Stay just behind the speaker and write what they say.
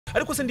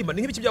ariko se ndimba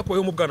ni nk'ibiki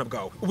byakubayeho mu bwana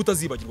bwawe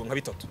ubutazibagirwa nka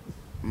bitatu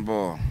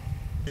mbo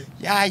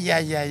ya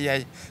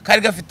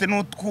kari gafite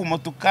n'utwuma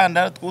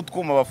tukanda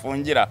tw'utwuma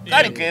bafungira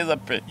kari keza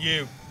pe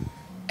yego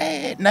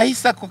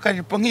nahise ako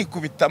kajipo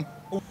nkikubitamo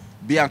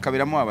Bianca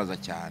biramubabaza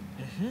cyane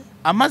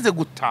amaze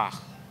gutaha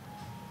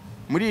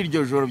muri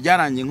iryo joro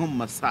byarangiye nko mu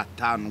masaa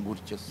 5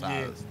 gutyo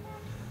saza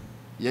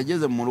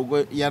yageze mu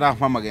rugo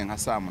yarampamagaye nka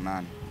saa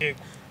 8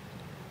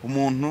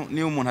 umuntu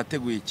niyo umuntu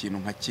ateguye ikintu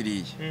nka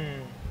kiriye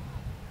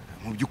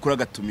mu byukuri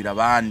agatumira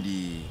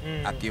abandi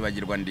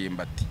akibagirwa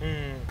ndimbati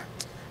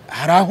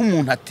hari aho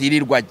umuntu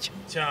atirirwa ajya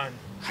cyane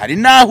hari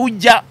naho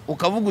ujya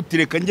ukavuga uti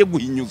reka njye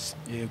guhinyuza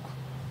yego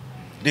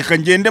reka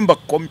ngende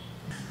mbakome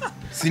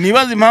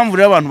sinibaza impamvu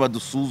rero abantu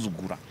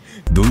badusuzugura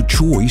The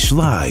Choice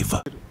Live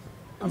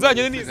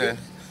nzanye nize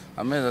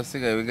amezi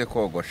asigaye wige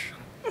kogosha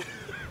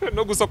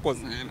no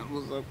gusokoza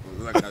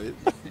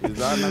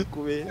bizana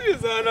kube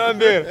bizana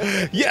mbere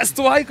yes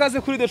tuhaye ikaze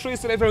kuri The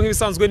Choice Live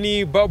nk'ibisanzwe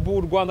ni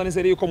Babu Rwanda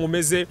nizere yuko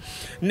mumeze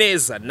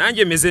neza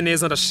nanjye meze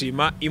neza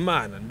ndashima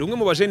Imana ndumwe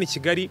mu bajeni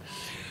Kigali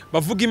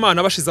bavuga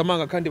Imana bashize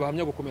amanga kandi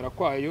bahamya gukomera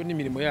kwayo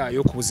n'imirimo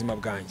yayo ku buzima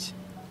bwanjye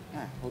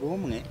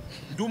urumwe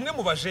ndumwe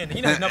mu bajeni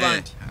nyine hari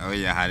nabandi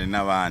oya hari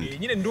nabandi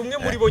nyine ndumwe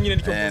muri bo nyine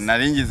nicyo mvuze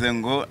naringize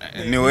ngo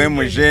ni we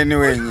mujeni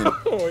wenyine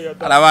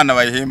hari abana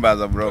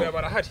bayihimbaza bro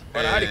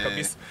barahari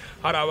kabisa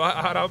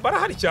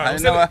barahari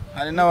cyane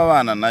hari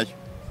n'ababana nayo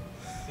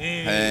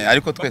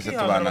ariko twese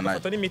tubana nayo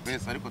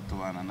twese ariko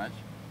tubana nayo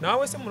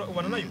nawe se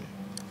ubana nayo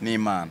ni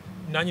Imana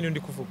nanjye ndi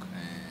kuvuga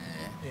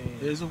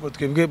ubwo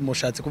twebwe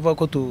mushatse kuvuga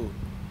ko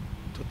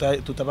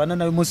tutabana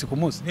nawe umunsi ku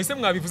munsi ntese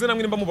mwabivuze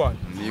namwe nimba mubana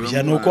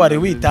ya nuko wari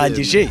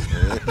witangije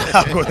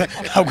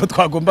ntabwo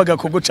twagombaga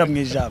kuguca mu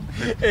ijambo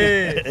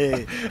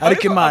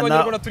ariko Imana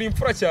abanyarwanda turi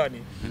imfura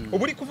cyane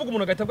ubu uri kuvuga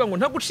umuntu agahita avuga ngo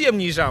ntaguciye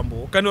mu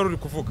ijambo kandi wari uri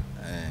kuvuga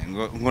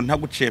ngo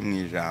ntaguciye mu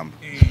ijambo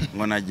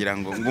ngo nagira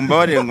ngo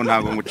mbabarire ngo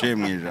ntago nguciye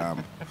mu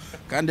ijambo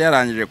kandi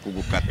yarangije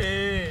kugukata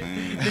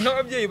ni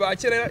nk'ababyeyi ba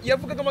kera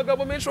yavugaga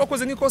amagambo menshi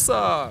wakoze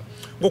nk'ikosa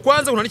ngo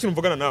kwanza unta n'ikintu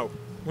mvugana nawe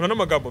una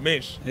n'amagambo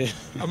menshi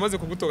amaze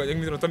kugutoganya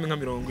nk'iminota nka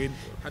 40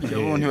 harya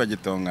ubu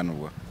ntibagitongana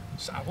ubwo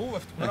abo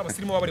bafite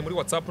n'abasirimu bari muri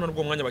WhatsApp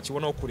n'ubwo mwanya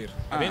bakibonaho kurera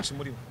abenshi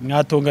muri bo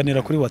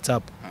mwatonganira kuri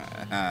WhatsApp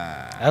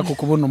ariko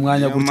kubona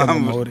umwanya gutya mu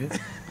mahore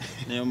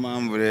niyo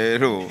mpamvu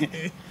rero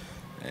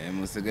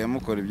musigaye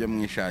mukora ibyo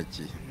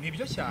mwishakiye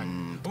nibyo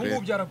cyane ubu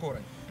ngubu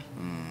byaragoranye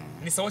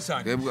ni sawa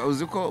cyane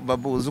uzi ko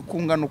Babu uzi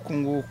kungana uku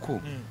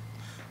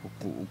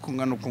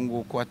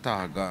nguku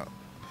watahaga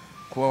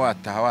kuba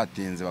wataha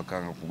watinze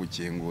bakanga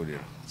kugukingurira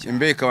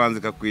imbe ikabanza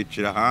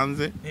ikakwicira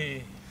hanze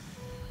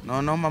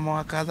noneho mama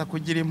wakaza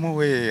kugira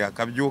impuhwe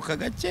akabyuka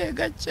gake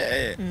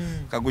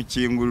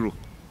kagukingurira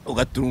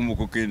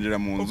ugaturumuka ukinjira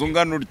mu nzu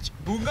ungana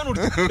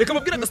urya reka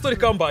mabwira agastori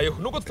kambayeho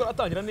nubwo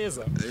twaratangira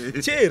neza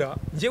kera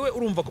ngewe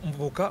urumva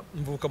mvuka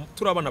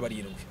turi abana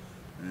 7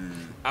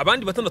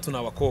 abandi 6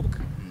 n'abakobwa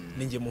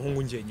ninjye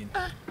muhungu ngiye nyine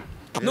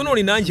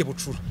none nanjye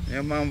bucura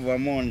niyo mpamvu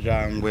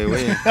bamonjangwe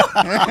we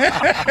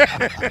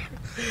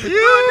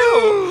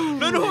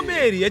noneho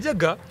Mary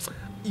yajyaga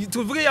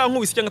tuvuge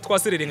yankubise cyangwa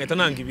twaserere nkahita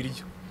nanga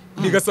ibiryo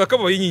nigasaka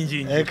abo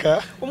yinyingingi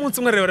umunsi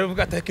umwe rero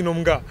baravuga ati kino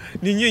mbwa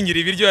ninyingira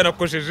ibiryo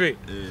yanakosheje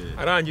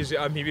arangije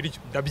ampa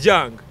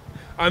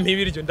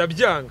ibiryo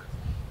ndabyanga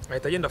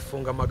ahita agenda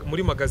afunga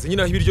muri magazi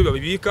nyine aho ibiryo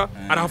babibika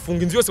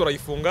arahafunga inzu yose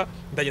barayifunga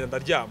ndagenda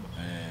ndaryama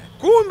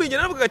kumbi njye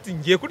navuga ati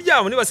ngiye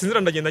kuryama niba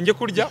sinzira ndagenda njye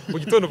kurya mu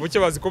gitondo buke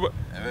bazi ko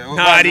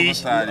ntari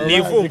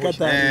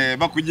nivumbuye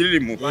bakugirira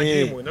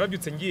impuhwe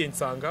narabyutse ngiye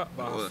nsanga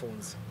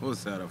bahafunze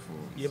bose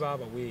arafunze ye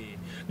baba we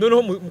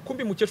noneho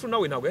mukumbi mukecuru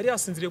nawe ntabwo yari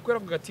yasinziriye ko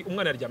yaravuga ati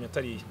umwana yaryamye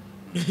atariye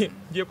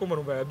ngiye ko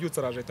umuntu yabyutse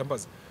araje ahita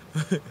ambaza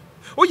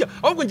oya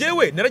ahubwo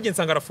ngewe naragiye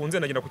nsanga arafunze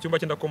nagenda ku cyumba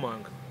cye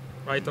ndakomanga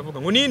ahita avuga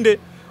ngo ninde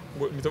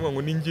ngo mpita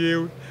ngo ni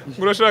ngewe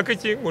ngo urashaka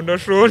iki ngo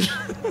ndashonje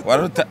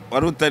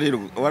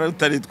wari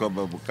utaritwa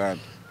Babu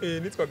kandi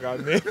nitwa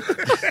Game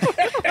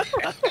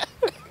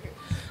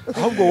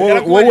ahubwo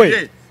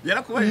wowe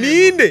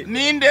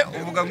ninde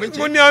uvuga ngo iki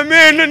ngo ni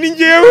amena ni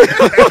ngewe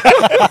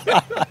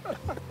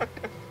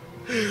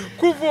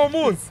kuva uwo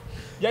munsi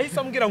yahise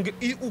ambwira ngo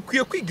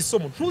ukwiye kwiga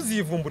isomo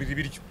ntuzivumburire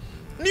ibiryo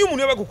niyo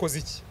umuntu yabagukoze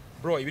iki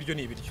bro ibiryo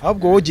ni ibiryo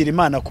ahubwo wogira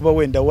Imana kuba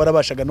wenda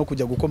warabashaga no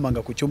kujya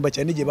gukomanga ku cyumba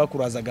cyane igihe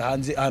bakurazaga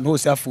hanze ahantu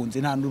hose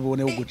hafunze nta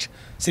n'ubone wo guca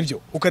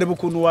sibyo ukareba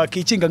ukuntu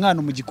wakikinga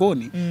nk'ahantu mu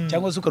gikoni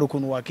cyangwa se ukareba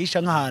ukuntu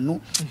wakisha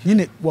nk'ahantu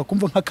nyine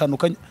wakumva nk'akantu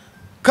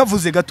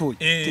kavuze gatoya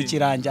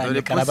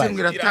kikiranjanye karabaye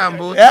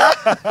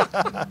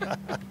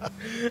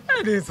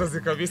neza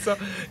kabisa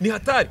ni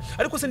hatari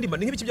ariko se ndimba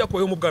ni nk'ibiki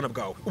byakubayeho mu bwana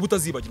bwawe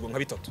ubutazibagirwa nka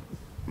bitatu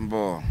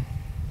mbo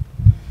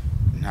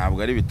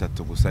ntabwo ari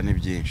bitatu gusa ni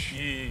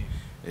byinshi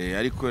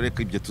ariko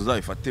reka ibyo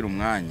tuzabifatira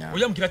umwanya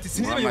uyambwira ati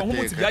sinzibagirwa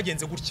nk'umunsi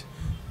byagenze gutya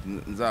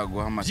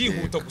nzaguha amateka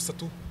byihuta gusa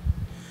tu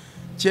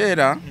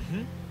kera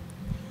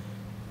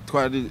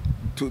twari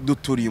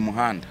duturiye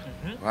umuhanda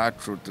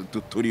wacu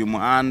duturiye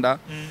umuhanda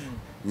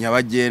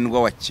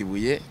nyabagendwa wa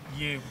Kibuye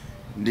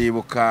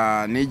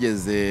ndibuka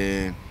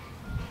nigeze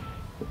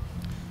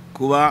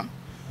kuba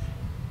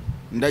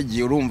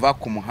ndagiye urumva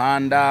ku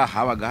muhanda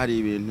habaga hari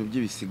ibintu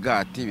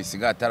by'ibisigati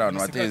hari abantu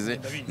bateze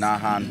na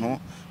ahantu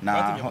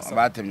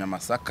batemye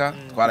amasaka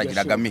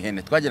twaragiragamo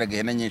ihene twagiraga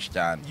ihene nyinshi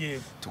cyane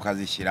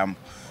tukazishyiramo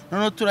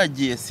none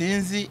turagiye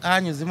sinzi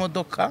hanyuze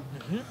imodoka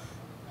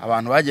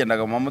abantu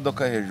bagendaga mu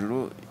modoka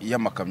hejuru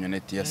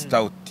y'amakamyoneti ya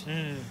stout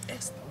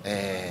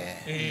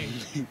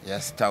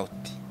ya stout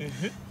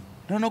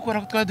none ko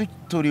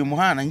twari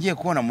umuhanda ngiye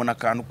kubona mu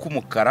nakantu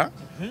k'umukara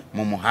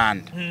mu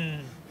muhanda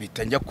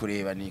bita njya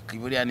kureba ni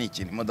buriya ni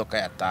ikintu imodoka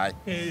yataye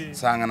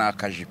sanga na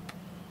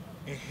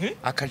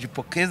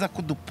akajipo keza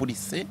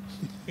kudupurise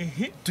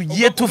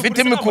tugiye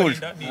tufite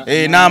mikuje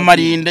na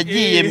marinda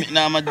giye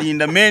na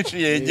madinda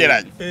menshi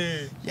yegeranye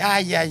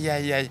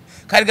ya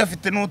kari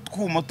gafite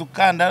n'utwuma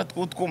tukanda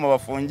tw'utwuma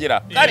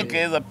bafungira kari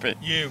keza pe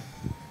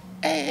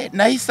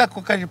nahise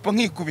ako kajipo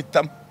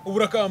nkikubitamo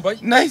uburakambaye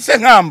nahise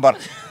nkambara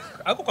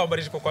ako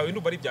kwambara ijipo kwa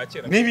bintu bari bya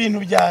kera ni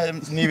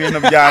ibintu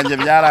byanjye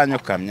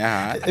byaranyukamye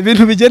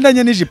ibintu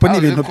bigendanye n'ijipo ni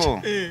ibintu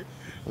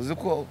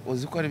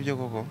uzi ko ari byo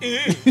koko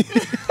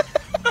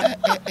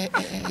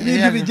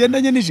ibintu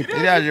bigendanye n'ijipo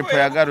iriya jipo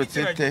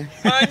yagarutse te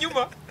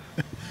hanyuma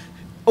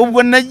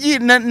ubwo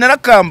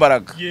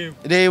narakambaraga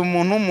reba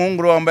umuntu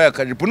w'umuhungu wambaye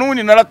akajipo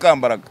n'ubundi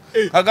narakambaraga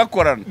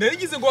kagakorana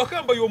narigize ngo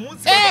wakambaye uwo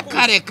munsi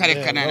kare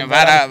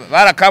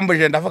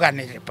barakambuje ndavuga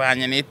ni jipo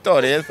yanjye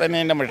nitoreye se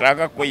ninde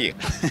mushaka kuyiha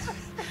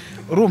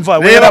urumva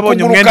we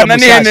yarabonye umwenda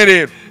mushyashya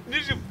rero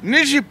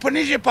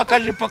nijipo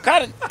akajipo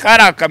kari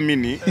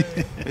akamini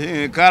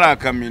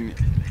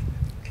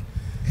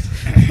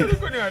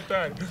ariko ni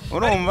hatari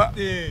urumva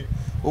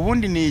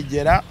ubundi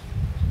nigera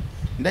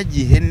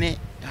ndagiye ihene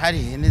hari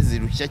ihene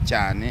zirushya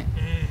cyane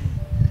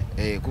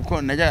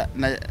kuko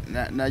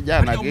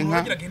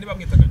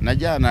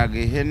najyanaga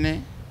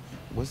ihene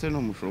gusa ni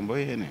umushumba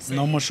w'ihene ni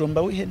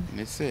umushumba w'ihene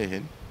ni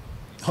sehene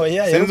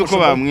sinzi uko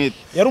bamwita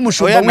yari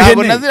umushumba w'ihene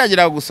ntabwo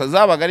naziragira gusa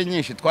zabaga ari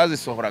nyinshi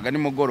twazisohoraga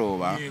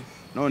nimugoroba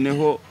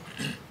noneho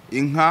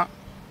inka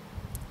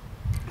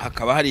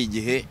hakaba hari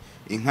igihe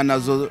inka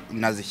nazo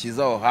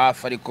nazishyizaho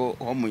hafi ariko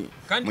ho mu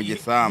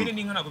gisambu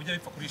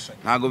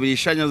ntabwo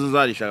birishanya zo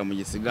zarishaga mu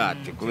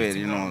gisigati kubera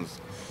inoze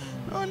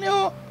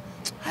noneho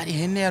hari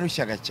ihene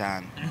yarushyaga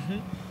cyane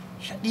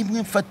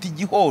rimwe mfata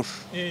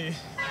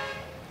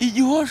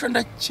igihosho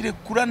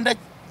ndakirekura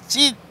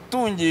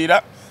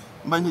ndakitungira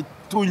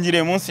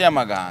mbanyitungire munsi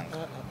y'amaganga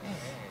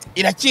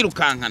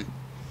irakirukankana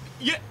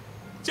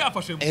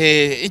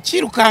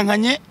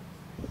ikirukankanye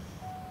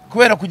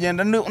kubera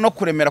kugenda no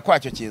kuremera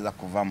kwacyo kiza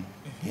kuvamo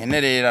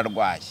ihene rero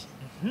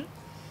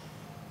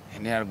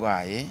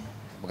ararwaye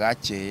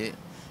bwakeye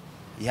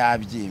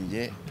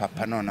yabyimbye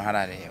papa none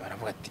harareba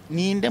aravuga ati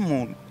ninde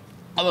muntu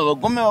aba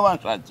bagome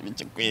babanshakira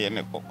iki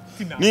kwihene koko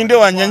ninde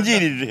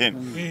wanyangirije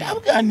ihene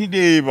ndabwa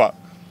ntireba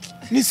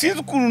nisinzi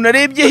ukuntu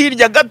narebye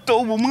hirya gato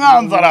ubu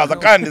mwanza araza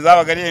kandi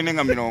zabaga ari ihene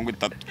nka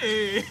 30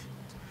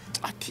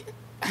 ati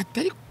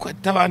atari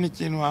kwatabana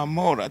ikintu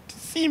wamora ati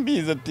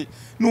simbiza ati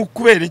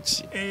nukubera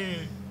iki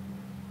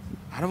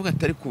aravuga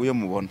atari kuye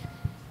mubona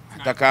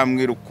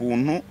atakambwira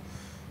ukuntu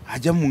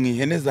ajya mu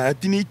ihene za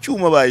ati ni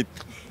icyuma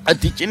bayita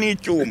ati iki ni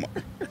icyuma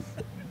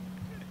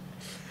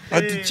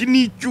ati iki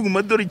ni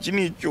icyuma dore iki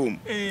ni icyuma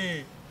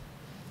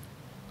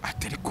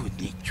atari ko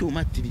ni icyuma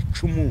ati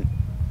icumu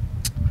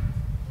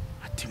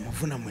ati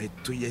muvuna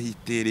muheto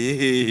yahitereye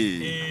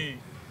hehe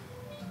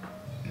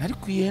nari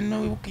kuyena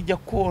wibuka ijya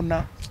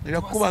kona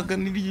irakubaga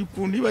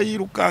n'igikundi iba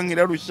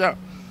yirukankira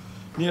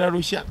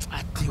nirarushya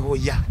ati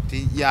hoya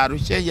ati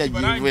yarushya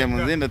yagivuye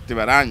mu zindi ati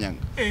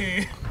baranyanga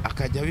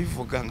akajya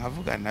bivuga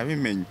nkavuga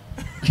nabimenye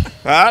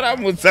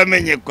baramutse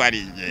amenye ko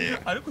ari nge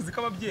ariko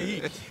uzika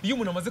ababyeyi iyo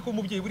umuntu amaze kuba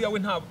umubyeyi buriya we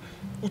ntabwo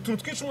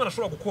utuntu twinshi umwana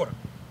ashobora gukora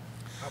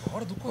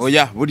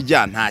oya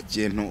burya nta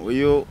kintu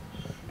iyo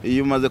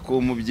umaze kuba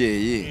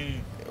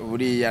umubyeyi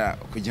buriya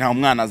kugira ngo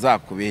umwana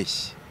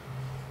azakubeshye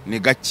ni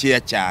gakeya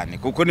cyane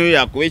kuko niyo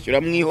yakubeshya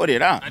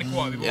uramwihorera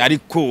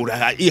ariko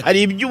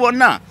hari ibyo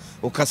ubona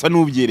ukasa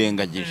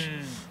n'ubyirengagije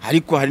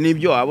ariko hari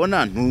n'ibyo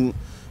wabona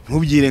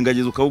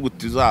ntubyirengagize ukavuga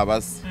uti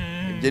uzabaze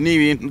ibyo ni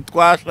ibintu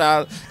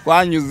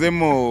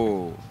twanyuzemo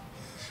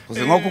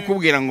uzi nko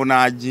kukubwira ngo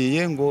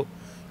nagiye ngo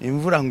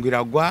imvura ngo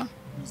iragwa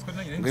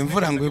ngo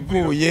imvura ngo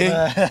iguye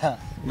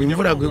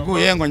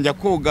ngo njya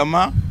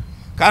kugama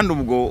kandi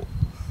ubwo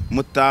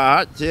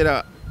mutaha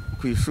kera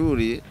ku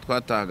ishuri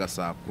twatahaga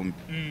saa 10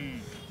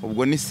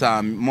 ubwo ni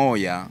saa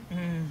moya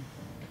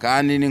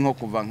kandi ni nko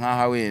kuva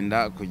nk'aha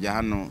wenda kujya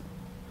hano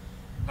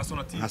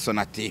nka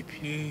sonatibe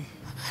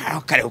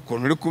kare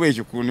ukuntu uri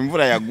kubeshya ukuntu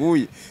imvura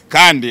yaguye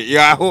kandi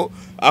aho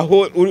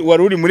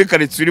wari uri muri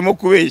karitsiye urimo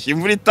kubeshya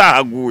imvura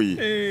itahaguye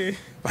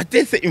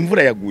batese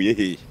imvura yaguye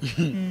hehe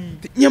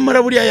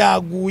nyamara buriya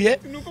yaguye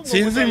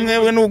sinzi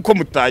mwewe nuko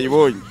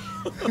mutayibonye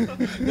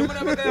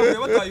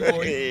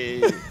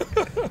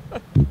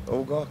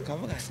ubwo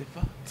kavuga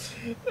sepa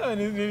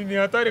ni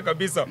hatari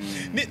kabisa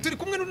turi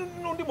kumwe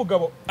n'undi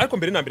mugabo ariko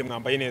mbere na mbere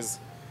mwambaye neza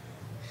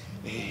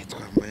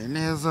twambaye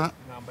neza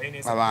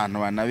abantu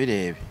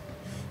banabirebe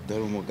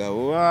dore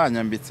umugabo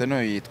wanyambitse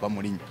no yitwa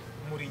muri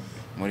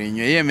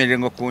Mourinho yemeje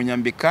ngo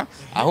kunyambika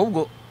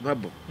ahubwo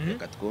babo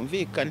reka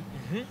twumvikane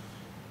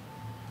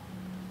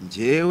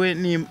njyewe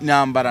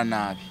nambara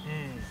nabi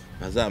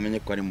bazamenye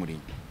ko ari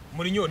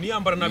Mourinho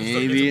niyambara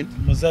nabi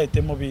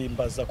muzahitemo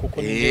bimbaza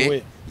kuko ni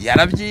njyewe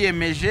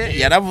yarabyiyemeje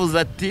yaravuze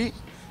ati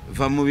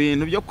va mu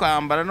bintu byo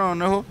kwambara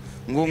noneho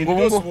ngo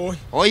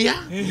oya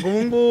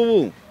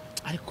ngubu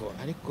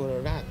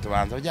ariko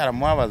tubanza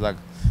byaramubabazaga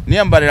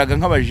niyambariraga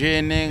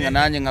nk'abajene nka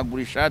nanjye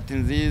nkagura ishati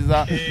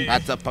nziza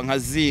nkatsapa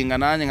nkazinga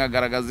nanjye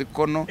nkagaragaza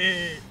ikono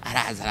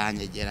araza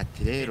aranyegera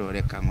ati rero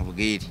reka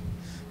nkubwire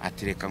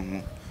ati reka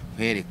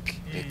nkwereke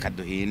reka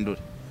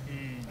duhindure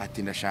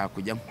ati ndashaka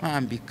kujya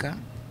nkwambika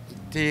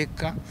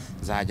iteka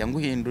nzajya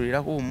nguhindurira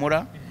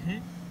humura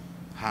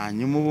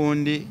hanyuma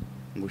ubundi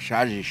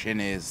ngushajishe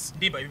neza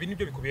ndiba ibi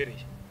nibyo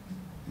bikubereye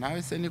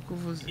nawe se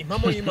nikuvuze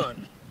impamo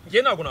y'Imana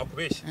ngiye ntago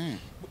nakubeshya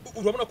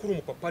urabona ko uri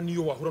umupapa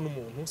niyo wahura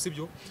n'umuntu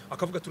sibyo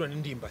akavuga turana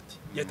NDIMBATI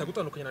yahita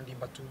gutandukanya na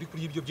NDIMBATI uri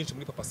kuri ibyo byinshi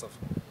muri papa Safa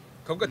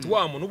akavuga ati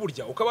wa muntu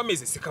burya ukaba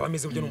ameze sikaba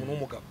ameze burya n'umuntu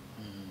w'umugabo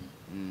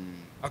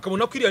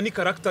akabona ko iriya ni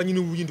character nyine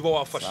uyindi wa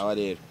wafasha sawa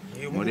rero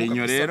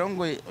Mourinho rero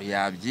ngo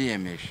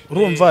yabyiyemeje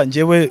urumva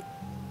njyewe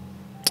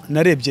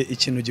narebye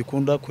ikintu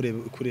gikunda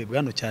kurebwa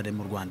hano cyane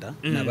mu Rwanda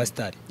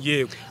n'abastari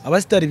yego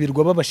abastari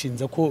birwa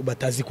babashinza ko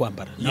batazi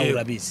kwambara nawe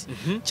urabizi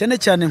cyane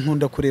cyane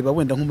nkunda kureba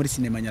wenda nko muri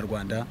sinema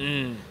nyarwanda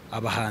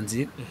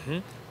abahanzi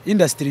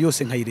industry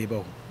yose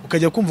nkayirebaho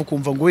ukajya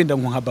kumva ngo wenda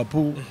nka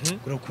babu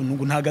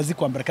ngo ntagazi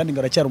kwambara kandi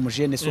ngaracyara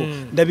umujene so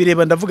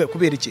ndabireba ndavuga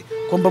kubera iki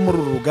ko mba muri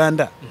uru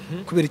ruganda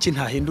kubera iki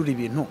ntahindura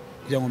ibintu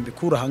kugira ngo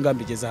mbikura hanga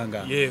mbigeza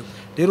hanga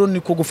rero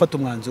niko gufata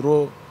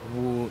umwanzuro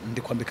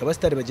ndi kwambika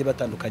abastari bagiye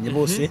batandukanye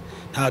bose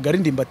ntago ari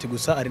NDIMBATI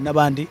gusa ari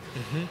nabandi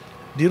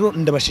rero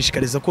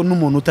ndabashishikariza ko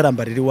n'umuntu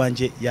utarambarira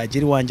iwanjye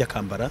yagira iwanjye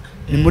akambara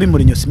ni muri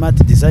Mourinho Smart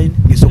Design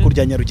mu isoko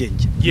rya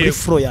Nyarugenge muri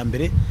floor ya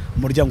mbere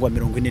umuryango wa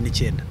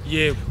 49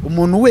 yego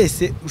umuntu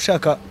wese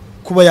ushaka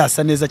kuba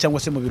yasa neza cyangwa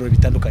se mu birori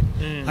bitandukanye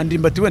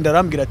NDIMBATI wenda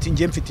arambwira ati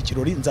ngiye mfite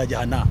ikirori nzajya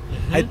hana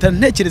ahita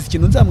ntekereza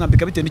ikintu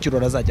nzamwambika bitewe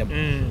n'ikirori azajyamo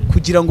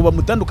kugira ngo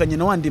bamutandukanye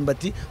na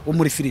NDIMBATI wo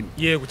muri filime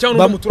yego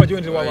cyangwa n'umuturage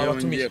wenda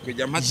wabatumiye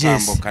kujya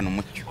mpatambukana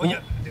umucyo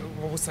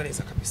busa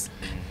neza kabisa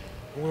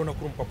ubona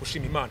ko umupapa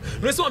ushima Imana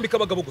none se wambika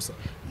abagabo gusa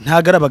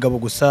ntago ari abagabo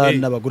gusa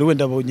n'abagore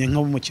wenda bonye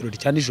nko mu kirori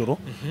cya nijoro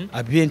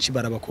abenshi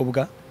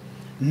barabakobwa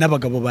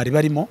n'abagabo bari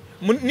barimo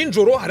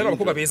ninjoro hari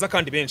abakobwa beza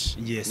kandi benshi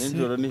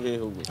ninjoro ni hehe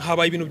ubwo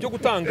habaye ibintu byo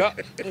gutanga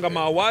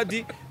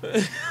ngamawadi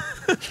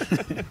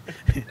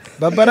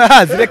babara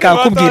hazi reka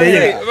akubwire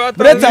ye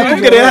buretse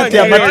akubwire hati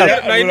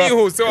amata nayi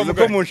nihuse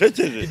wavuga ko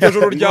munshekeje iryo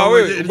joro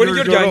ryawe ubwo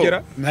niryo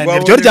ryangera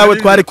niryo ryawe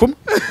twari kumwe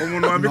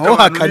umuntu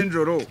wambika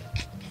ninjoro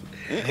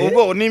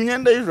ubwo ni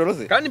imyenda y'ijoro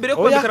se kandi mbere yo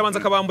kwambika arabanza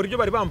akabambura ibyo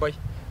bari bambaye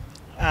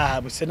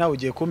buse nawe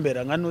ugiye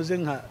kumbera nka nuze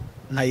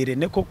nka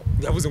Irene koko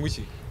yavuze ngo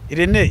iki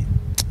Irene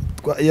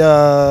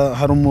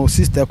hari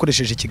umusista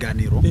yakoresheje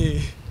ikiganiro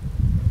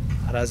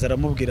araza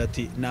aramubwira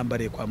ati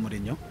nambariye kwa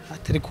Mourinho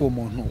atari ko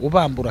umuntu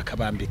ubambura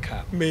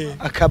akabambika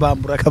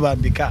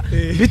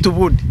bita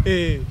ubundi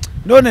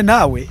none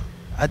nawe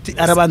ati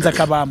arabanza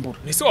akabambura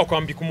nise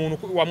wakwambika umuntu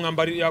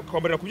wamwambarira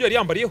kubyo yari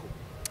yambariyeho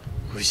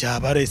burya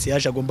barese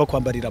yaje agomba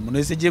kwambarira mu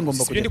nese giye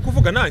ngomba kujya ndi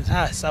kuvuga nanjye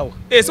sawa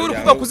so uri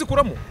kuvuga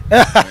kuzikuramo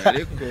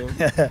ariko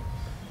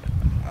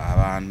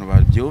abantu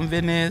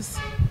babyumve neza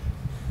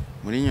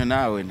Mourinho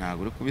nawe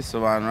ntago uri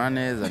kubisobanura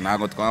neza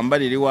ntago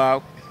twambarira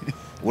iwawe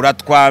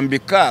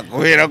uratwambika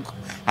guhera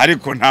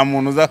ariko nta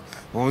muntu uza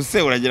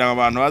ubuse uragira ngo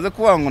abantu baze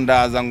kuvuga ngo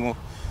ndaza ngo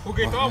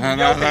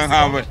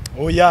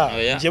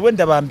oya njyewe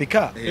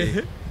ndabambika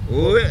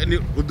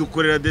wowe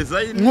udukorera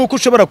design nkuko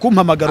ushobora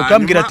kumpamagara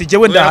ukambwira ati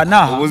njyewe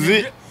ndahanaha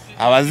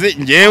abazi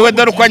njyewe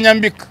dore uko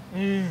nyambika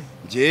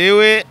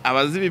njyewe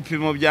abazi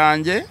ibipimo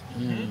byanjye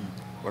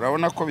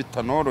urabona ko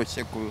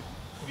bitanoroshye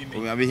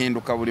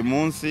bihinduka buri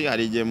munsi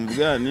hari igihe mu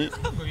bwani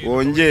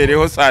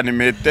wongereho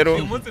santimetero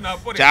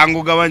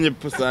cyangwa ugabanye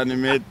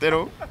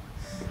santimetero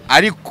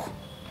ariko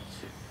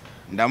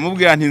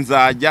ndamubwira nti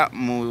nzajya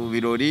mu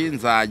birori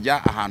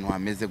nzajya ahantu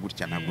hameze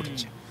gutya na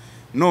gutya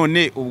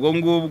none ubwo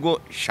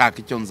ngubwo shaka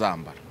icyo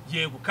nzambara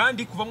yego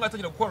kandi kuva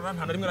mwatangira gukorana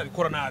nta na rimwe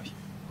arabikora nabi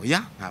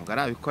oya ntabwo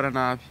arabikora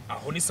nabi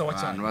aho ni sawa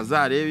cyane abantu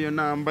bazareba iyo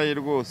nambaye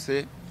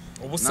rwose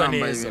ubusa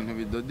neza ibintu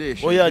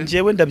bidodesha oya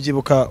njyewe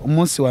ndabyibuka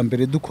umunsi wa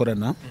mbere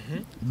dukorana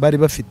bari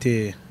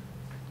bafite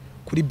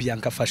kuri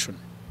Bianca Fashion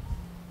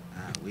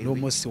no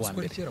munsi wa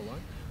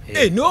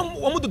mbere niwo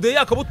wamudodeye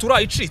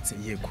yakabutura icitse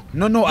yego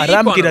no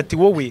arambwira ati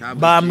wowe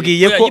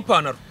bambwiye ko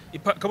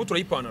kabutura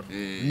y'ipantaro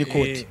ni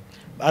koti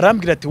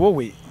arambwira ati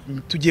wowe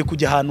tugiye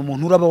kujya ahantu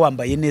umuntu uraba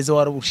wambaye neza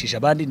warabushije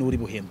abandi n'uri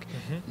buhembwe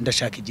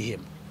ndashaka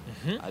igihembo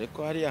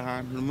ariko hari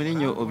ahantu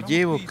Mourinho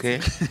ubyibuke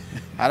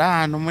hari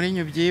ahantu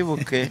Mourinho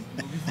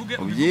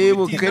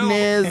ubyibuke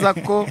neza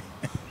ko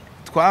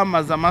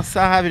twamaze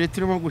amasaha 2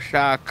 turimo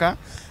gushaka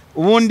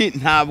ubundi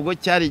ntabwo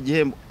cyari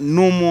igihembo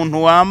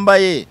n'umuntu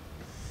wambaye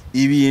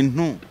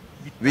ibintu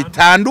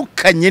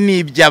bitandukanye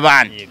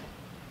n'iby'abandi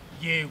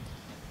yego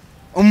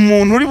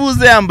umuntu uri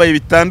buze yambaye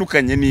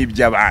bitandukanye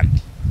n'iby'abandi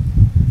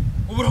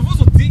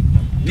uburavuze uti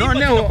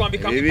noneho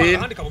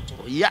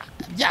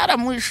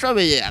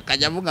byaramushobeye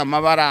akajya avuga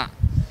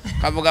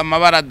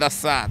amabara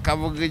adasa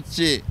akavuga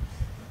iki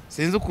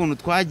sinzi ukuntu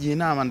twagiye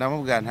inama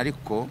ndamubwira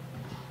ariko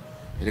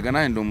erega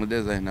nawe ndi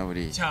umudezayina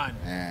buriya cyane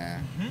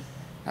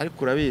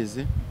ariko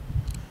urabizi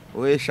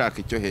wowe shaka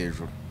icyo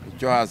hejuru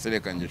icyo hasi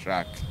reka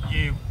ngishake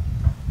yego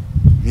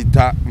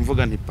mpita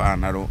mvuga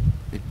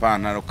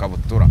ipantaro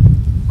kabutura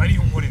bari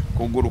umurero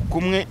kuguru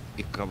kumwe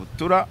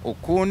ikabutura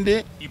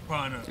ukundi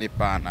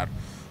ipantaro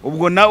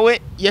ubwo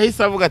nawe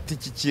yahise avuga ati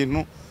iki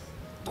kintu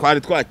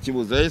twari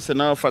twakibuze yahise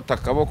nawe afata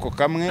akaboko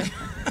kamwe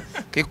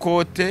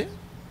k'ikote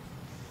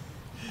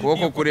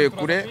kuboko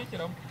kurekure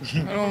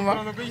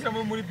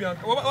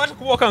waje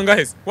kuba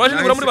kangahe waje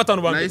nibura muri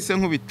batanu bantu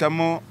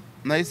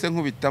nahise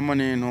nkubitamo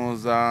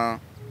n'intuza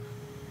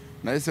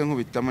nahise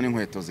nkubitamo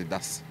n'inkweto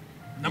zidasa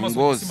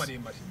n'amasogisi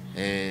maremare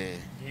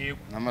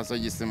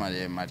n'amasogisi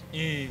maremare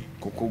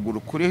ku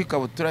kuguru kuriho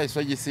ikabutura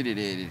isogisi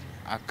rirerire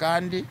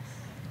akandi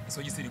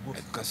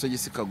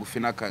isogisi kagufi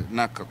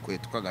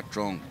n'akakweto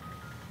k'agacongo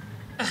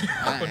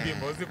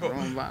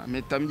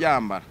mpita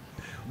mbyambara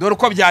dore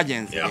uko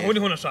byagenze aho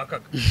niho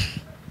nashakaga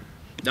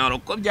dore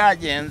uko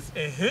byagenze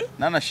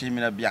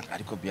nanashimira Bianca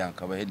ariko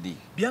Bianca bahedi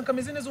Bianca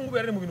ameze neza ngubu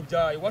yari mu bintu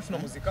bya iwacu na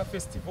muzika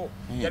festival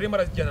yari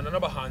marajyana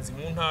n'abahanzi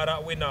mu ntara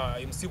we na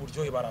MC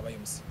buryohe barabaye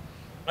MC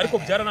ariko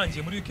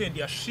byararangiye muri weekend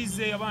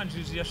yashize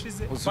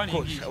yashize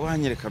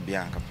wanyereka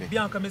Bianca pe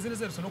Bianca ameze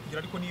neza rero no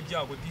kugira ariko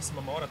n'ibyago disi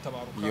mama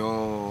waratabaruka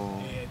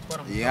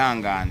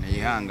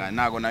yihangane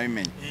nago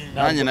nabimenye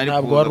nanjye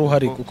ntabwo wari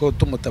uhari kuko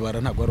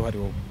tumutabara ntabwo wari uhari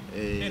wowe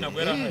ntabwo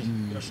yarahari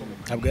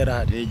birashoboka ntabwo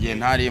yarahari igihe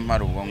ntari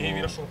impara ubwo ngo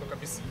birashoboka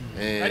kabisa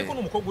ariko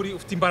n'umukobwa uri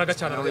ufite imbaraga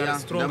cyane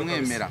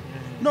ndamwemera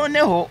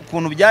noneho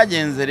ukuntu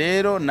byagenze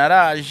rero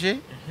naraje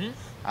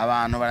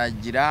abantu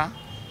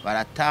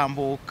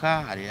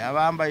baratambuka hari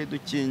abambaye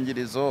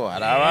udukingirizo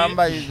hari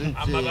abambaye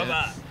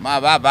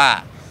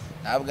mababa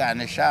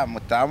nabwanisha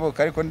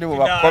mutambuka ariko ndi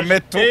bubakome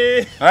tu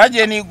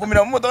nagiye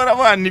nigumira mu modoka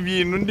abana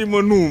ibintu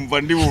ndimo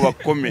numva ndi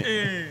bubakome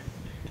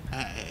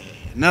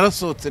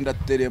narasohotse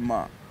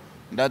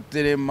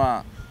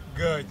ndaterema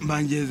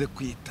mbangeze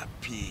ku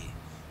itapi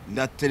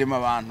ndaterema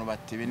abantu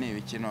bati ibi ni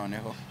ibiki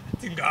noneho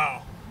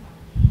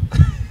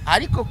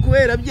ariko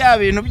kubera bya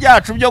bintu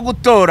byacu byo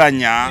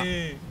gutoranya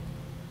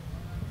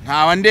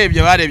ntawa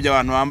ndebye barebye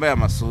abantu bambaye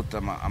amasuti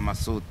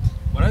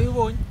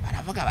barayibonye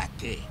baravuga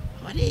bati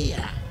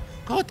bariya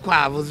ko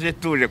twavuze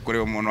tuje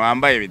kureba umuntu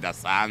wambaye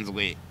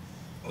bidasanzwe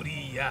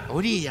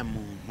uriya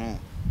muntu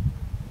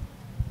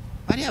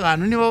bariya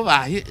abantu nibo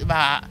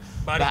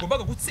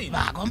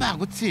bagombaga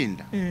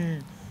gutsinda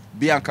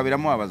Bianca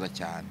biramubabaza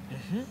cyane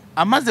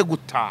amaze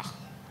gutaha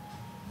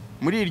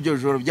muri iryo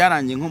joro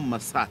byarangiye nko mu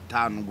masaa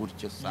 5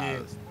 gutyo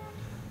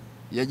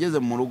yageze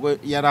mu rugo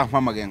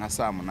yarampamagaye nka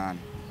saa 8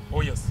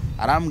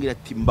 arambwira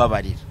ati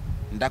mbabarira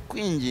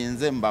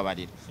ndakwinginze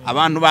mbabarira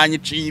abantu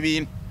banyiciye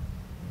ibintu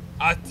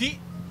ati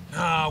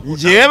ntabwo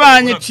ngiye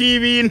banyiciye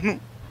ibintu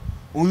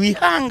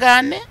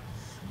ubihangane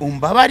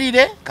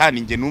umbabarire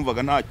kandi nge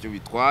numvaga ntacyo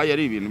bitwaye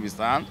ari ibintu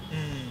bisanzwe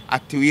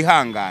ati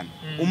wihangane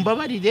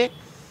umbabarire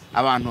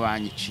abantu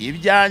banyiciye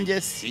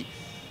ibyanjye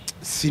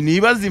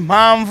sinibaza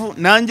impamvu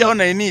nanjye aho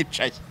nari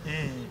nicaye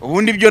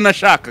ubundi byo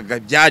nashakaga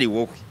byari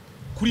wowe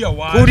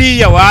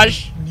kuriya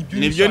waje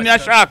nibyo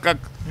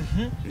nashakaga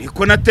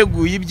niko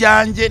nateguye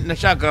ibyanjye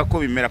nashakaga ko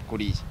bimera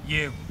kuriya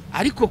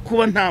ariko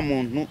kuba nta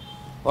muntu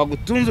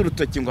wagutunze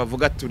urutoki ngo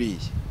avuga turiye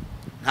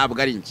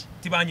ntabwo ari njye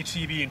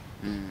tibanyiciye ibintu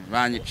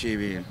banyiciye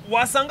ibintu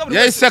wasanga buri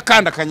yahise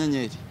akanda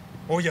akanyenyeri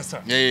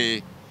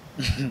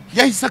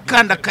yahise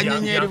akanda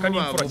akanyenyeri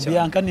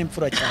Bianca ni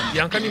imfura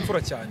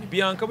cyane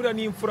Bianca buriya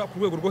ni imfura ku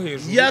rwego rwo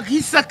hejuru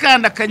yahise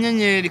akanda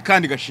akanyenyeri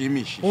kandi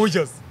gashimishije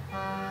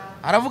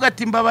aravuga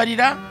ati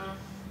mbabarira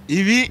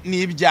ibi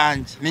ni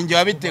ibyanjye ninjye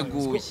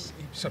wabiteguye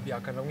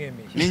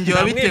ninjye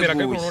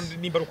wabiteguye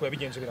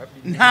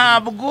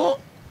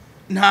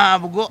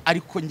ntabwo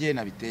ariko njye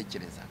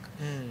nabitekerezaga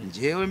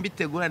njyewe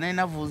mbitegura nari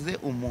navuze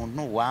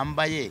umuntu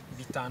wambaye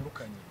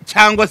bitandukanye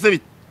cyangwa se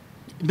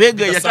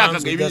mbega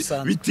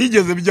yashakaga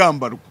bitigeze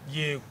byambarwa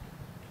yego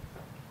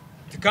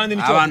kandi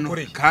nicyo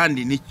wakoreye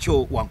kandi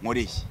nicyo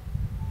wankoreye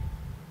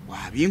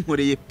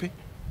wabinkoreye pe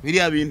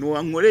biriya bintu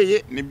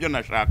wankoreye nibyo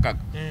nashakaga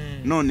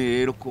none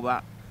rero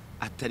kuba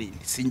atari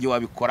sinjye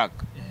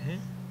wabikoraga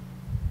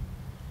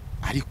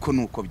ariko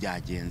nuko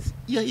byagenze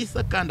yahise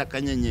akanda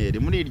akanyenyeri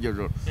muri iryo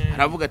joro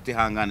aravuga ati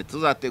hangane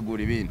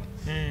tuzategura ibindi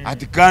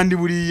ati kandi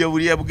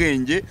buriya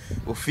bwenge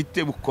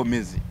ufite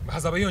bukomeze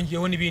hazaba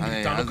yongeyeho n'ibindi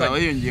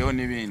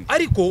bitandukanye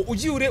ariko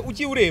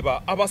ugiye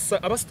ureba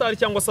abasitari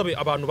cyangwa se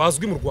abantu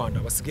bazwi mu Rwanda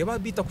basigaye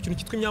babita ku kintu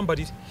cyitwa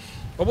imyambarire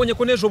babonye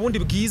ko nejo bundi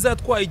bwiza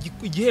yatwaye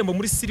igihembo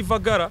muri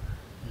Silvagara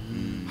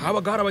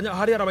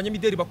hari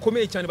abanyamideli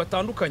bakomeye cyane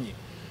batandukanye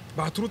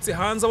baturutse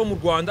hanze abo mu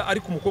Rwanda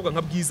ariko umukobwa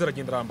nka Bwiza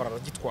aragenda arambara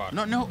aragitwara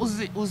noneho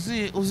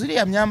uzi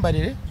ya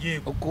myambarire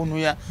ukuntu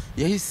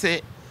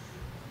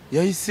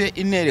yahise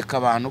inereka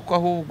abantu ko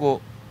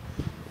ahubwo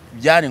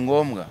byari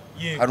ngombwa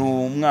hari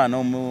umwana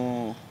wo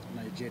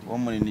wo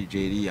muri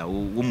Nigeria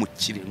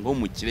w'umukire ngo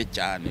umukire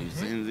cyane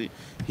sinzi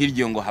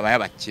hiryo ngo habaye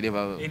abakire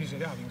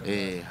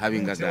haba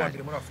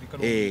ingagari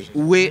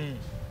we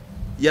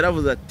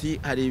yaravuze ati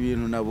hari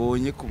ibintu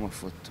nabonye ku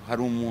mafoto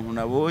hari umuntu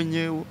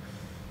nabonye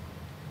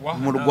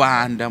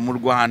mu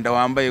Rwanda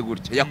wambaye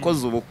gutya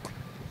yakoze ubukwe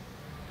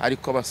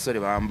ariko abasore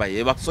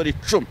bambaye abasore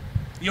 10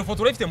 iyo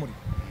foto urayifite muri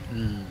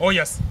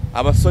yes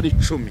abasore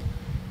 10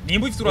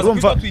 nimba ifite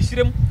uraza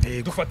tuyishyiremo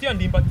dufatiye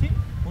ndimbati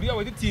uriya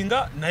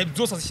weditinga na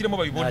byose ashyiremo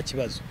babibona nta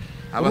kibazo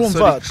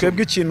urumva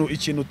twebwe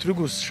ikintu turi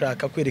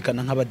gushaka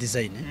kwerekana nk'aba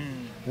design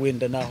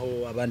wenda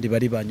naho abandi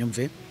bari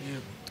banyumve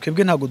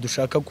twebwe ntago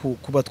dushaka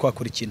kuba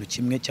twakora ikintu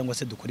kimwe cyangwa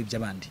se dukora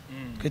iby'abandi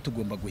twe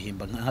tugomba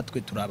guhimba nka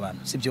twe turi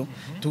abantu sibyo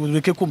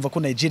tureke kumva ko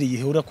Nigeria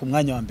ihura ku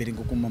mwanya wa mbere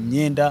ngo mu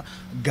myenda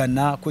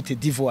Ghana Cote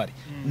d'Ivoire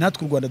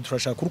natwe u Rwanda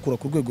turashaka kurukura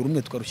ku rwego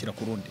rumwe tukarushyira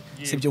ku rundi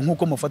sibyo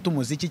nkuko mufata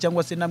umuziki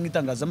cyangwa se namwe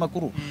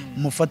itangazamakuru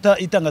mufata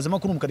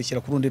itangazamakuru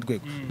mukarishyira ku rundi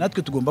rwego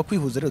natwe tugomba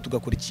kwihuza rero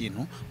tugakora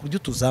ikintu kuryo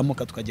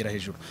tuzamuka tukagera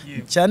hejuru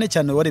cyane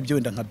cyane warebye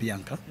wenda nka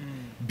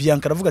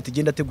Bianca aravuga ati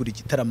genda tegura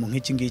igitaramo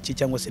nk'iki ngiki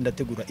cyangwa se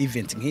ndategura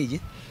event nk'iyi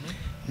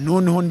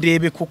noneho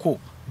ndebe kuko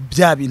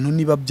bya bintu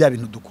niba bya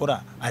bintu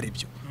dukora ari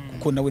byo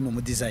kuko nawe ni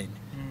umudesign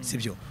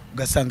sibyo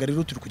ugasanga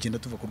rero turi kugenda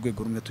tuva ku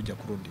rwego rumwe tujya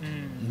ku rundi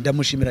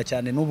ndamushimira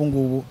cyane n'ubu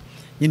ngubu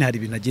nyine hari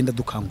ibintu agenda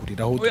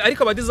dukanguriraho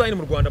ariko aba design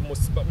mu Rwanda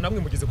namwe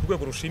mugeze ku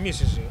rwego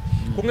rushimishije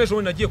kumwe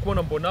ejo nagiye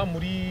kubona mbona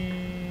muri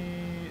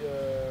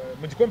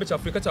mu gikombe cya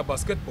Afrika cya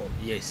basketball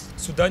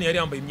Sudani yari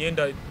yambaye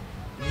imyenda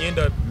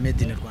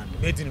made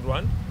in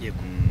Rwanda yego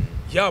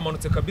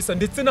yamanutse kabisa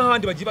ndetse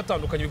n'ahandi bagiye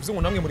batandukanye bivuze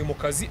ngo namwe muri mu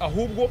kazi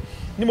ahubwo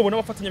nimubona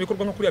abafatanya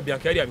bikorwa nko kuri ya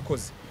Bianca yari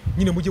yabikoze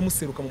nyine mujye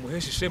museruka mu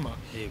muhesha ishema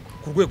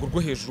ku rwego rwo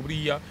hejuru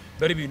buriya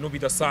bari ibintu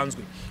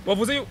bidasanzwe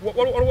wavuze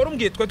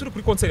warumbwiye twari turi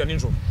kuri concert ya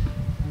ninjoro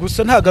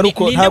gusa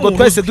ntago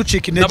twese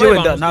ducika intege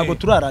wenda ntago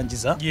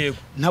turarangiza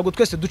ntago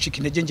twese ducika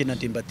intege nge na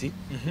Ndimbati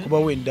kuba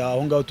wenda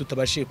aho ngaho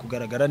tutabashiye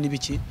kugaragara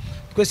n'ibiki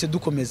twese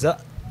dukomeza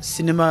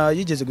sinema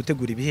yigeze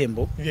gutegura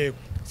ibihembo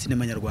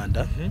sinema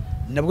nyarwanda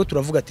nabwo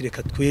turavuga ati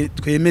reka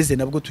twemeze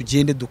nabwo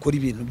tugende dukora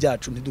ibintu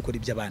byacu ntidukora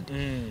iby'abandi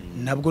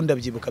nabwo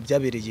ndabyibuka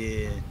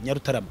byabereye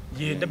Nyarutarama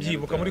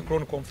ndabyibuka muri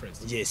Crown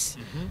Conference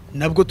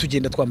nabwo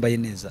tugenda twambaye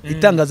neza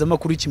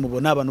itangazamakuru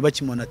ikimubona abantu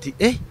bakimona ati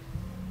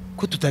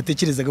ko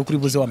tutatekerezaga kuri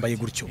buze wambaye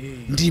gutyo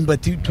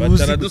Ndimbati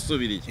tuzi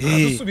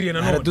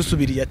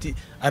aradusubiriye ati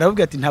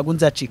aravuga ati ntago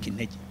nzacika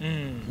intege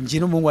ngi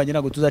n'umuhungu wanjye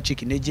ntago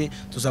tuzacika intege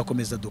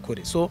tuzakomeza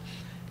dukore so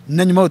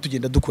na nyuma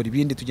tugenda dukora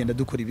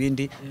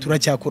ibindi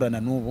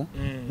turacyakorana n'ubu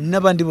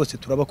n'abandi bose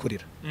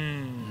turabakorera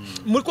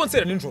muri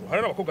concert ninjoro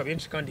hari abakobwa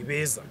benshi kandi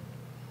beza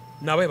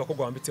nabaye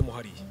abakobwa bambitsemo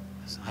hariya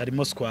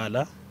harimo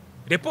Squala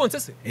Réponse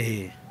se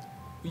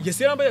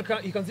yesi yambaye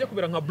ikanzu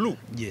yakubera nka blue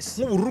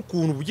nk'ubururu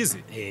kuntu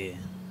bugize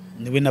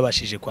niwe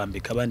nabashije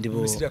kwambika abandi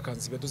bo Misiri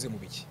yakanzi badoze mu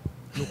biki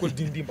nuko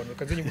Ndimbano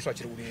kanze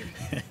nyigushakira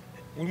urebe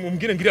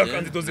mumbwire ngira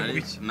akanzi doze mu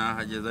biki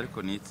nahageze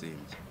ariko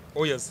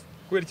nitsimbye yes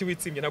kubera iki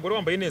witsimbye ntabwo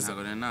wambaye neza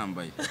ntabwo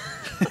nambaye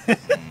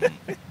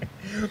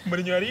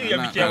muri nyari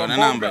yabikiye abakobwa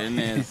nambaye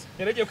neza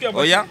yaragiye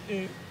kwiyambara oya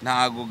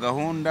ntago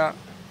gahunda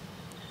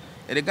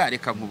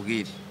reka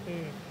nkubwire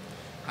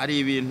hari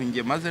ibintu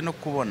nge maze no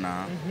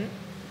kubona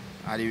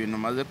hari ibintu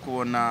maze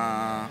kubona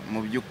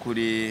mu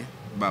by'ukuri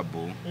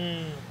babu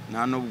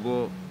nta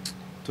nubwo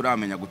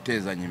turamenya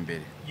gutezanya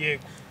imbere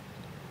yego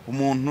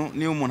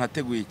niba umuntu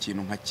ateguye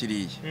ikintu nka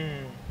kiriya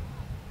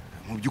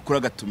mu by'ukuri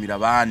agatumira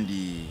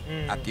abandi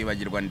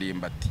akibagirwa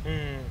Ndimbati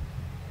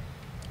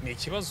ni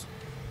ikibazo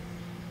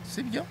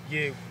sibyo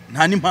yego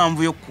nta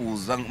n'impamvu yo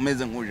kuza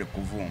umeze nk'uje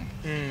kuvumba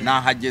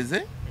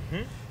nahageze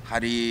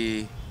hari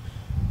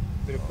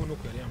dore ko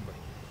nuko yari yambaye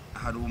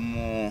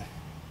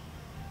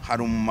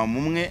hari umumama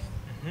umwe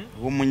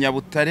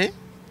w'umunyabutare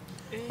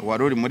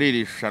wari uri muri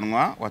iri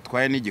rushanwa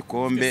watwaye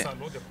n'igikombe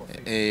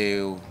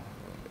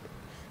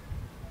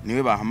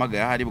niwe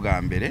bahamagaye hari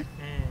bwa mbere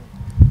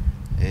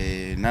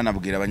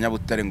nanabwira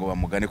abanyabutare ngo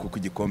bamugane kuko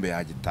igikombe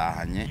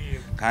yagitahanye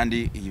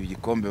kandi iyo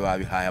gikombe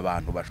babihaye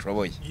abantu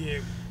bashoboye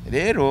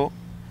rero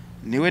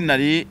niwe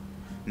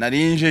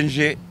nari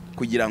nje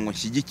kugira ngo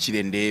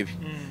nshyigikire ndebe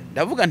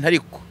ndavuga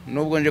ntariko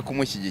nubwo nje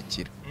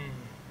kumushyigikira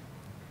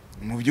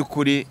mu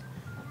by'ukuri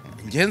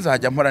nge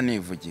nzajya mpora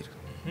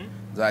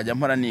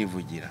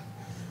nivugira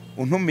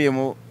untumiye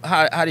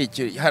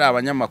hari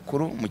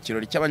abanyamakuru mu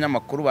kirori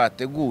cy'abanyamakuru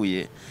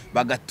bateguye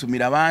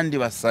bagatumira abandi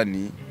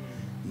basani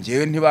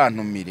ngewe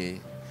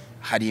ntibantumire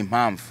hari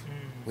impamvu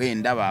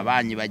wenda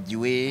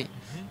babanyibagiwe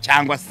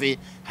cyangwa se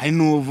hari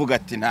n'uvuga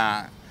ati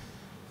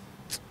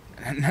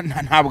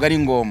ntabwo ari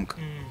ngombwa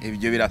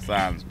ibyo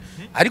birasanzwe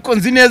ariko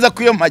nzi neza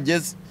ko iyo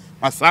mpageze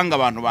mpasanga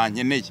abantu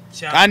bankeneye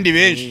kandi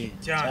benshi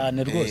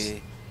cyane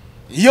rwose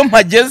iyo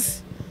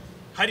mpageze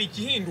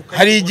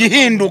hari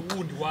igihinduka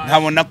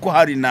nkabona ko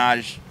hari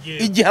naje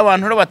igihe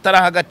abantu rero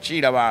bataraha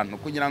agaciro abantu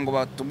kugira ngo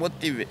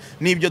batumotive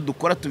n'ibyo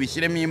dukora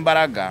tubishyiremo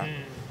imbaraga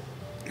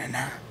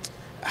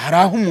hari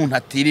aho umuntu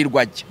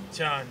atirirwa ajya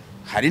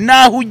hari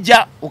n'aho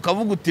ujya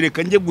ukavuga uti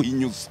reka njye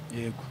guhinyuza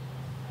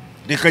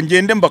reka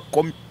ngende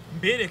mbakome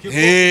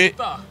mbereke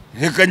ko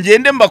reka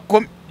ngende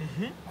mbakome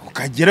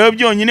ukagerayo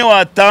byonyine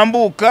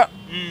watambuka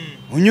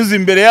unyuze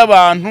imbere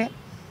y'abantu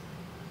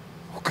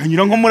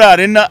ukanyura nko muri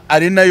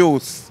arena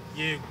yose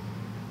yego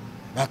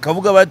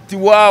bakavuga bati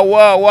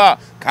wa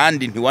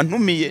kandi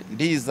ntiwantumiye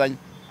ndizanye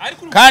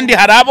kandi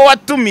hari abo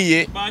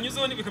watumiye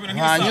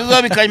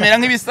banyuzeho bikamera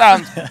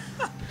nk'ibisanzwe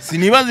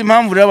sinibaza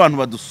impamvu rero abantu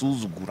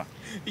badusuzugura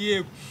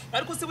yego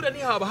ariko se buriya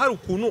ntihaba hari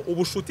ukuntu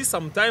ubushuti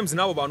sometimes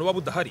n'abo bantu baba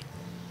budahari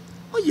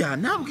oya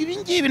ntabwo ibi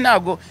ngibi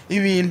ntabwo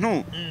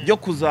ibintu byo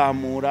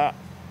kuzamura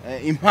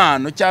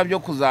impano cyangwa byo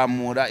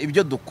kuzamura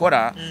ibyo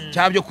dukora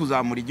cyangwa byo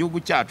kuzamura igihugu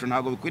cyacu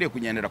ntabwo bikwiriye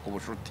kugendera ku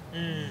bushuti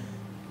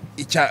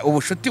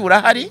ubushuti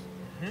burahari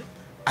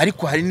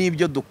ariko hari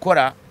n'ibyo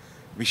dukora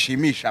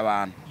bishimisha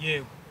abantu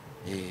yego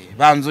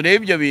banza urebe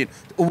ibyo bintu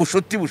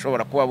ubushuti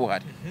bushobora kuba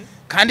buhari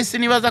kandi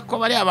sinibaza ko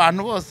bari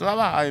abantu bose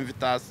babahaye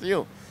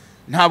invitation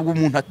ntabwo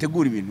umuntu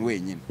ategura ibintu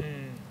wenyine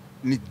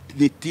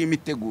ni team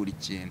itegura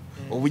ikintu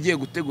ubu ugiye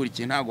gutegura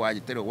ikintu ntabwo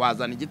wagiterera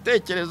wazana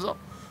igitekerezo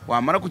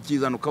wamara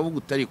kukizana ukavuga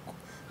utariko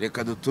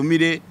reka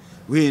dutumire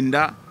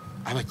wenda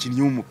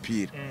abakinnyi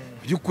b'umupira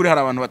by'ukuri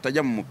hari abantu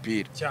batajya mu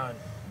mupira cyane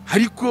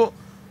ariko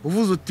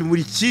uvuze uti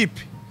muri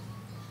kipe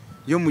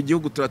yo mu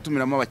gihugu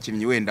turatumiramo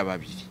abakinnyi wenda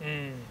babiri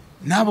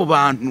n'abo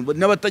bantu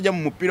n'abatajya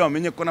mu mupira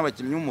bamenye ko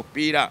n'abakinnyi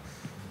b'umupira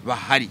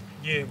bahari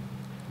yego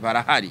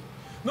barahari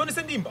none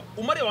se ndimba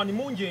umare abantu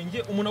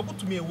impungenge umuntu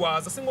agutumiye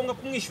waza se ngombwa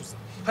kumwishyuza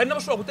hari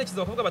n'abashobora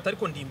gutekereza bakavuga bati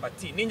ariko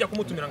ndimbati ninjya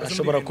kumutumira ngo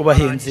ashobora kuba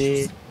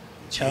ahenze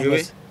cyangwa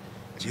se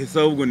ngeze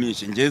ahubwo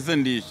ngeze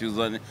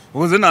ndishyuza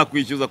ubuze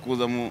nakwishyuza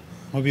kuza mu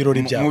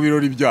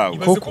birori byawe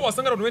ibaze ko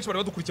wasanga abantu benshi bari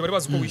badukurikiye bari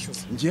bazi ko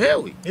wishyuza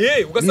njyewe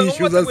ugasanga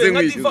nk'uwateguye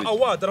nka diva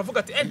award aravuga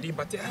ati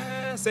ndimbati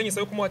senyisa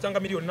yo kumuha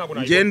cyangwa miliyoni ntabwo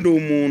nayo ngende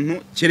umuntu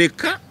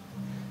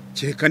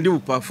kereka ndi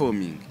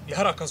buperforming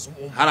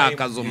hari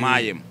akazu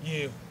mayemo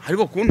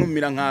ariko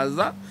kuntumira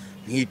nkaza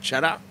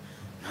nkicara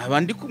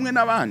nkaba ndi kumwe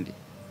n'abandi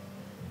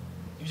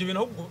ibyo bintu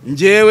ahubwo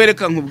njyewe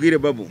reka nkubwire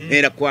babu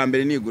mpera kwa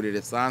mbere nigurira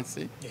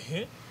essence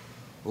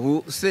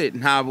ubu se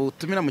nta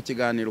butumira mu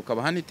kiganiro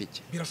ukabaha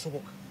n'itike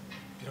birashoboka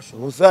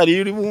ubu se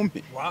hari uri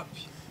bumpe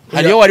wapi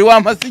hariyo wari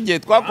wampase igihe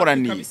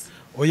twakoraniye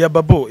oya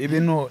babo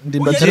ibintu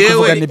ndimbati ari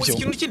kuvuga nibyo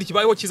ikintu kindi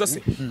kibayeho kiza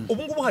se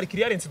ubu ngubu hari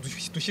clearance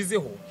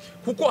dushyizeho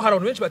kuko hari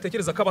abantu benshi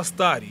batekereza ko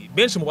abastari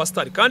benshi mu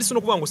bastari kandi si no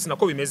kuvuga ngo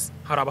sinako bimeze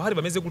hari abahari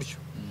bameze gutyo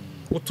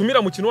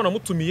utumira mu kintu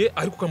wanamutumiye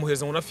ariko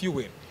ukamuhereza ngo na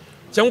fuel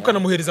cyangwa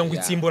ukanamuhereza ngo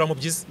itsimbura mu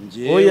byiza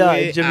oya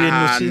ibyo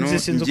bintu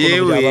sinzi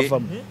ukuntu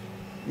byabavamo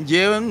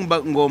njyewe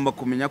ngomba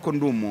kumenya ko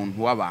ndi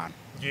umuntu w'abantu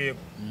yego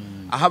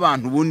aho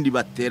abantu bundi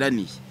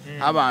bateraniye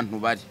abantu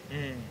bari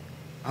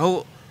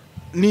aho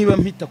niba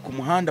mpita ku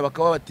muhanda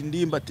bakaba bati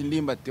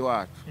ndimbati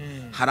wacu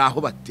hari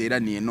aho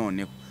bateraniye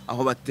noneho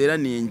aho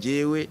bateraniye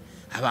njyewe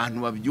abantu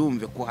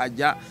babyumve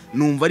kuhajya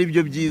numva ari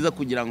byo byiza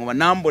kugira ngo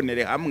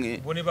banambonere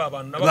hamwe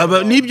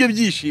n'ibyo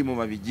byishimo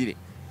babigire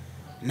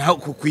naho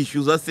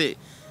kukwishyuza se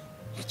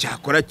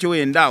icyakora cyo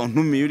wenda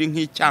untumiye uri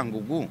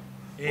nk'icyangugu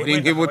uri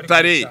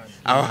nk'ibutare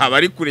aho haba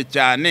ari kure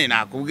cyane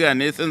nakubwira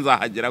nese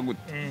nzahagera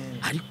gute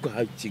ariko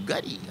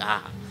Kigali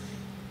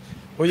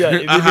oya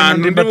ibintu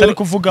ndimbati ari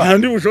kuvuga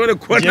handi bushobore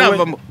kuba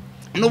navamo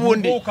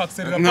n'ubundi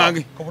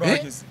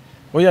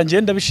oya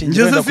ngenda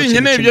bishingiye wenda ku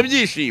kintu ibyo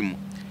byishimo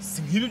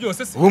nk'ibyo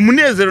byose se uwo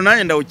munezero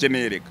nanjye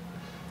ndawukeneye reka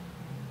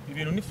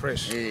ibintu ni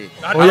fresh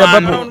oya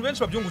babu abantu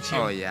benshi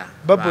babyungukiye oya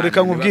babu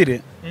reka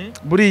nkubwire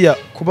buriya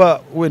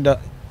kuba wenda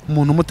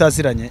umuntu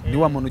mutaziranye ni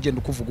wa muntu ugenda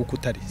ukuvuga uko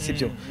utari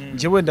sibyo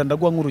nje wenda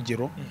ndaguha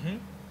nk'urugero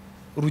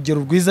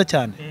rwiza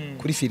cyane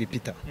kuri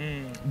Philipita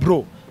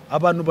bro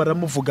abantu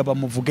baramuvuga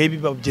bamuvuga ibi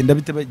bagenda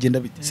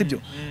bite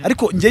sibyo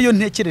ariko ngeyo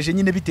ntekereje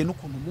nyine bite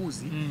n'ukuntu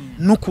muzi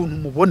n'ukuntu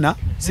mubona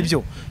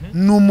sibyo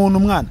n'umuntu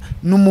mwana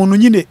n'umuntu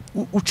nyine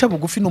uca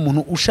bugufi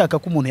n'umuntu ushaka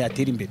ko umuntu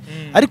yatera imbere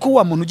ariko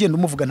wa muntu ugenda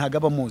umuvuga ntago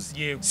abamuzi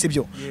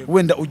sibyo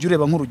wenda ujye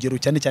ureba nk'urugero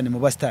cyane cyane mu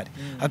bastari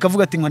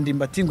akavuga ati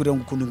ndimbati ngurira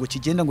ngo ukuntu ngo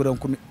kigenda ngurira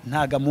ngo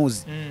ntago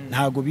amuzi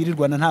ntago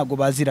birirwana ntago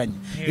baziranye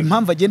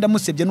impamvu agenda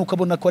musebye nuko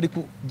abona ko ari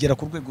kugera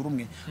ku rwego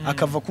rumwe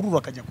akava kuri uru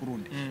akajya ku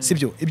rundi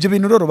sibyo ibyo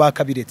bintu rero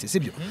bakabiretse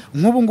sibyo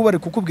nk'ubu ngubu bari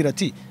kukubwira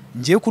ati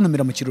ngiye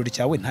kuntumira mu kirori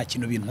cyawe nta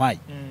kintu bintwaye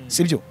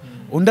sibyo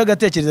undi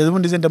agatekereza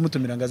ubundi ze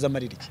ndamutumira ngo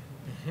azamarire iki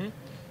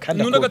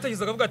nundi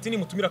agatekereza akavuga ati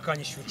nimutumira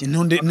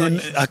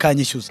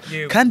akanyishyuza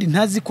kandi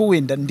ntazi ko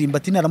wenda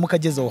ndimbati naramuka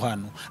ageze aho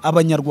hantu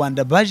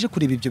abanyarwanda baje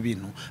kureba ibyo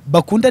bintu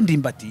bakunda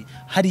ndimbati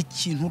hari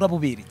ikintu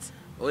urabuberetse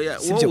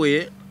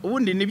wowe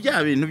ubundi ni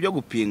bya bintu byo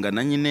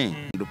gupingana nyine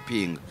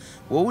dupinga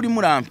wowe urimo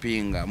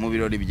urampinga mu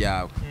birori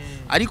byawe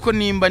ariko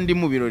nimba ndi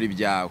mu birori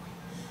byawe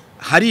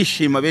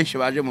harishima benshi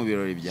baje mu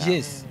birori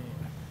byawe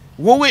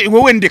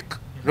wowe ndeka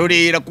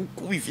rorera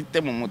kuko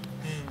ubifite mu mutwe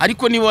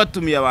ariko niba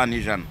watumiye abantu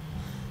 100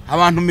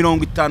 abantu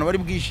 50 bari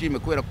bwishime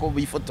kubera ko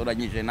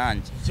bifotoranyije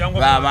nanjye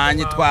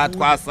babanye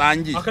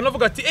twasangiye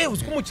akanavuga ati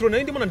uziko umukiro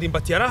nari ndimo na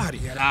ndimbati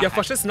yarahari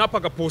yafashe snap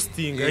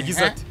agaposting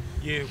yagize ati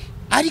yego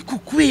ariko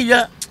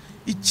kubera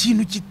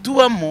ikintu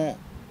kitubamo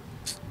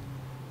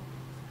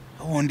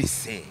ubundi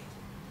se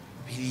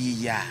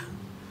biriya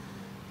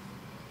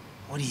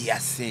uriya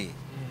se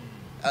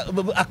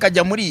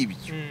akajya muri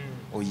ibyo.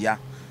 Oya,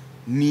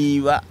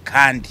 niba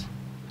kandi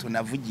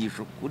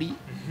tunavugisha ukuri,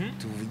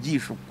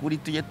 tuvugisha ukuri,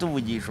 tujye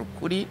tuvugisha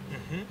ukuri,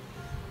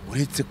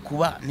 uretse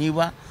kuba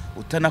niba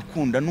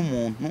utanakunda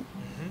n'umuntu,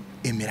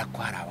 emera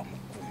ko hari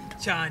abamukunda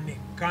cyane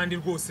kandi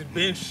rwose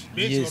benshi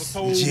baruta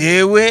wowe.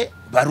 Jewe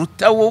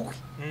baruta wowe.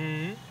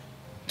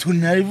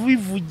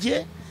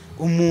 Tunabivuge,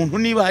 umuntu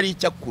niba hari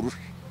icyo akurusha,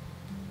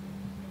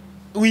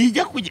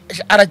 wijya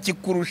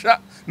arakikurusha,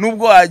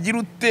 nubwo wagira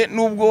ute,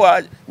 nubwo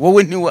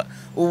wowe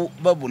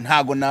babu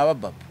ntago naba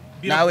babu,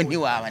 nawe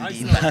ntiwaba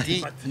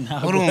ndimbati,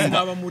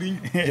 urumva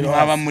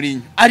waba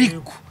muri.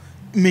 Ariko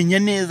menya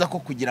neza ko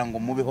kugira ngo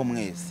mubeho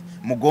mwese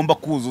mugomba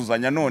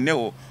kuzuzanya,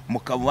 noneho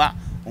mukaba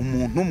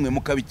umuntu umwe,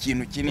 mukaba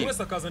ikintu kinini,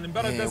 wese akazana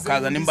imbaraga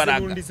ukazana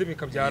imbaraga,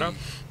 bikabyara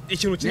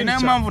ikintu kinini. Niyo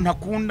mpamvu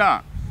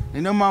ntakunda,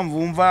 niyo mpamvu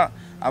wumva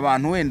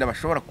abantu wenda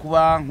bashobora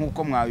kuba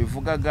nk'uko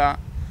mwabivugaga,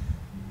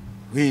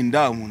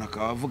 wenda umuntu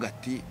akaba avuga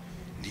ati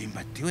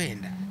ndimbati,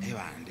 wenda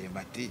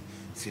ndimbati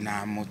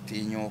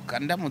sinamutinyuka,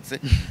 ndamutse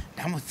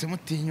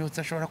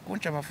mutinyutse ashobora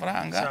kunca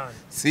amafaranga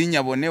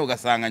sinyabone,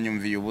 ugasanga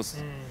nyumviye ubusa.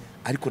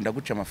 Ariko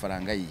ndaguca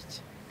amafaranga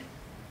y'iki?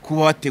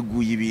 Kuba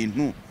wateguye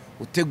ibintu,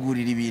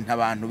 utegurira ibintu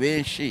abantu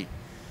benshi,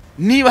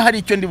 niba hari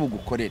icyo ndi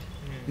bugukorere,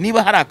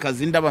 niba hari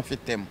akazi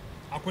ndabafitemo,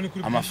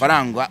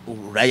 amafaranga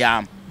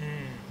urayampa.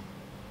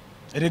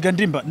 Erega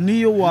ndimba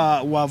niyo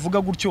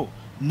wavuga gutyo,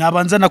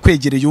 nabanza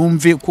nakwegere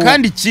yumve ko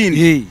kandi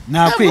ikindi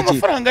nakwegere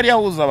amafaranga ari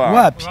yahuza abantu.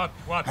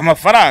 Wapi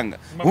amafaranga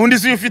ubundi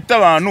si ufite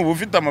abantu, uba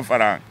ufite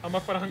amafaranga.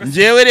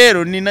 Njyewe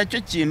rero ni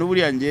nacyo kintu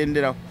buriya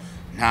ngenderaho,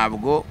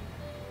 ntabwo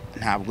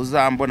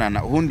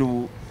uzambonana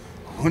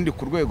ubundi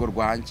ku rwego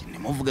rwanjye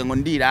nimuvuge ngo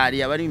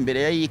ndirariye abari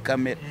imbere y'iyi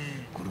kamera.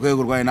 Ku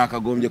rwego rwawe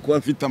nakagombye kuba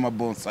mfite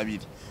amabonsa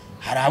abiri.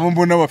 Hari abo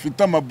mbona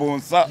bafite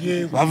amabonsa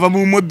bava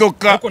mu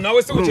modoka. Ariko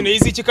nawe se ukeneye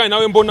iziki kandi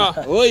nawe mbona?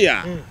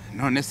 Oya,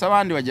 none se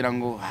abandi bagira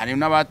ngo hari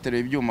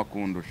n'abateruye ibyuma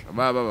kundusha,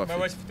 baba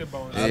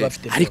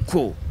bafite.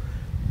 Ariko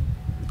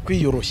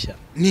kwiyoroshya,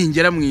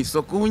 ningera mu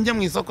isoko, unjye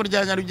mu isoko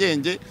rya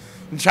Nyarugenge,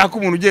 nshaka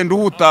umuntu ugenda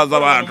uhutaza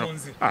abantu.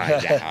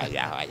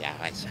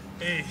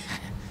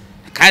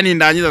 Kandi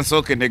ndangiza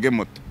nsohoke ntege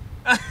moto.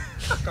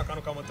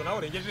 Kakano ka moto nawe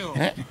urengejeho.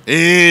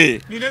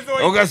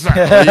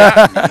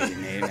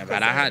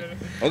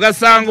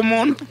 Ugasanga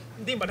umuntu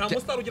ndimba nta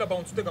mustar ugira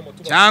bounce utega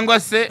moto cyangwa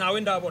se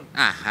nawe ndabona.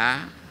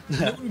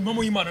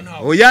 Mama y'Imana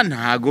ntawe. Oya,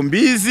 ntago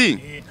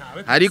mbizi.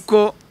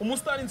 Ariko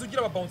umustar inzu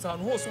ugira bounce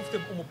ahantu hose ufite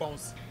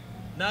umubounce.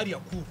 Nari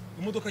yakuru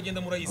imodoka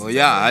agenda murayizi.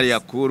 Oya, ari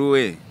yakuru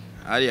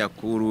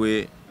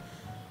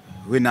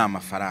we na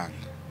amafaranga.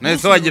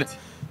 Nese wagira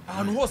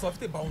ahantu hose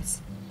bafite bounce.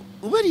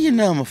 Ubariye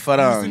na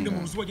amafaranga.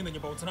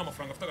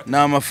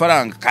 Na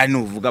amafaranga kandi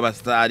nuvuga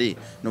abastari,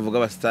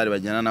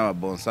 bajyana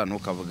n'ababonsa,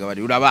 ntukavuga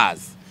bari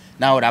urabazi.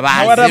 Nawe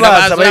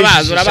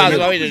urabazi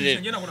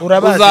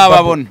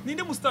uzababona.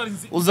 Ninde mustar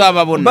inzi?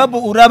 Uzababona.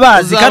 Babu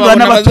urabazi kandi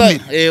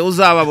wanabatumira.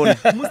 Uzababona.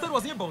 Mustar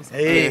wazinye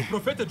bounce.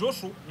 Prophet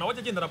Joshua nawe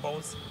agenda na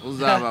bounce.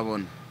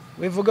 Uzababona.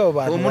 Wivuga abo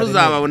bantu. Muri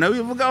uzababona,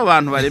 wivuga abo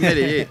bantu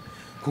baremereye.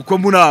 Kuko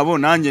muri abo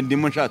nanjye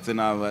ndimo nshatse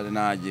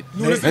nagira.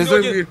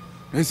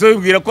 Ese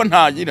wibwira ko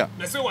ntagira?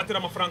 Ese watera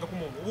amafaranga ku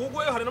muntu. Ubwo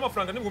hari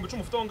n'amafaranga n'ibihumbi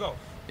 10 ufite ngaho.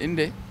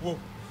 Inde? Wo.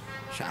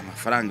 Sha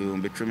amafaranga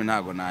ibihumbi 10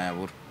 ntago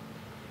nayabura.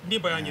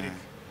 Ndimba yanyereka.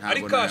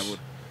 Ari cash.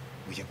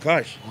 Oya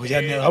cash.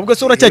 Oya, ahubwo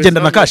se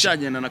uracyagenda na cash.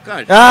 Cyagenda na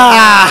cash.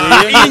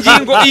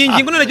 Iyi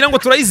ngingo none nagira ngo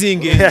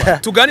turayizinge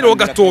tuganireho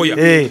gatoya.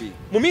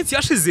 Mu minsi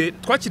yashize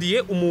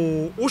twakiriye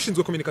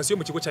ushinzwe communication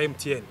mu kigo cya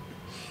MTN.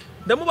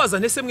 Ndamubaza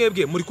ntese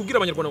mwebwe muri kubwira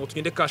abanyarwanda ngo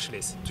tugende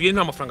cashless, tugende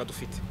nta mafaranga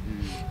dufite.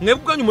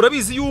 Mwebwe ubwanyu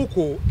murabizi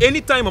yuko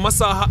anytime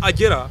amasaha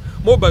agera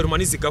mobile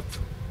money zigapfa.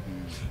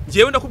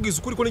 Ngiyewe ndakubwiza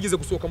ukuri ko nigeze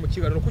gusohoka mu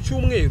kiganiro ku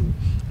cyumweru,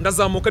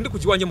 ndazamuka ndi ku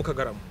kiwanje mu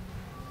Kagarama.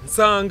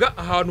 Nsanga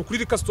ahantu kuri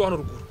rikasto hano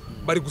ruguru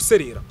bari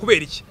guserera.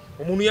 Kubera iki?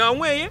 Umuntu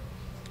yanyweye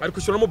ari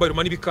kwishyura mobile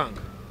money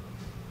bikanga.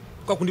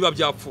 Kwa kundi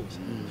babyapfuye.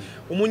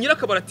 Umunyira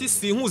kabarati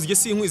sinkuzi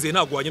sinkwize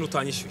ntago wanye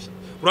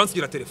utanyishyuye.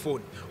 Uransigira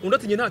telefone. Undi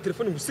ati nta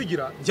telefone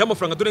ngusigira, njya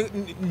amafaranga dore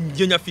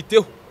nge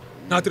nyafiteho.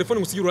 Nta telefone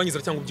ngusigira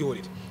urangiza cyangwa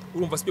ubyihorere.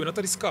 Urumva sibyo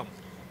natari scam.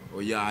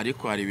 Oya,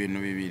 ariko hari ibintu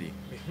bibiri.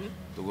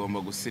 Tugomba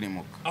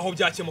gusirimuka. Aho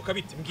byakemuka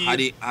biti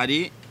mbwira.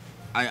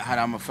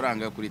 Hari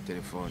amafaranga yo kuri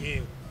telefone.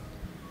 Yewe.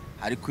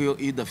 Ariko iyo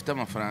udafite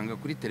amafaranga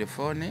kuri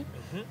telefone,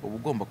 uba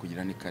ugomba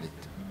kugira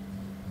n'ikarita.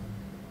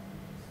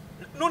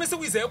 None se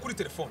wizeye kuri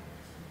telefone?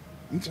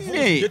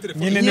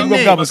 Nyine nibwo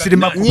bwabo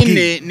sirima kubwira.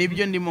 Nyine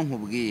nibyo ndimo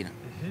nkubwira.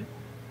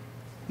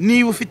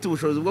 Niba ufite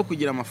ubushobozi bwo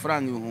kugira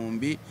amafaranga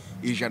ibihumbi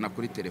 100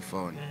 kuri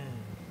telefone,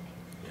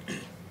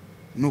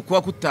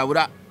 nuko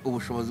kutabura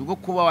ubushobozi bwo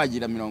kuba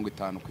wagira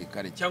 50 ku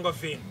ikarita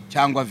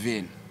cyangwa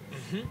 20.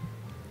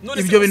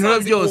 Ibyo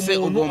bintu byose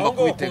ugomba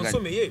kubiteganya.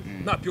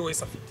 Nta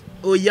POS afite.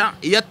 Oya,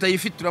 iyo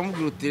atayifite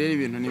uramubwira uti rero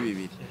ibintu ni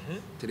bibiri.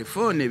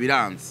 Telefone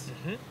biranze.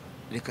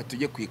 Reka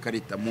tujye ku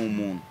ikarita mu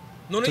muntu.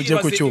 Tujye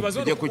ku cyuma.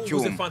 Tujye ku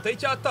cyuma. Fanta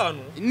y'5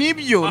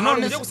 nibyo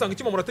none se gusanga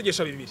icyuma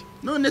murategesha 2.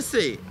 None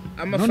se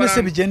amafaranga. None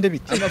se bigende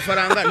bite?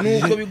 Amafaranga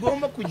nuko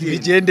bigomba kugira.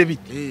 Bigende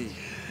bite?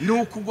 ni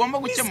ukugomba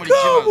gukemura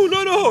ikibazo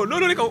no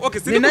reka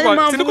okay ni nayo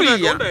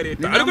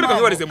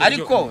mpamvu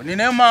ariko ni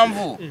nayo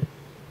mpamvu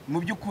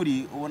mu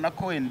by'ukuri ubona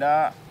ko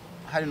wenda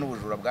hari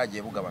n'ubujura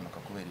bwagiye bugabanuka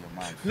kubera iyo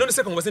mpamvu. None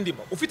se kangubaze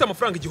ndimba ufite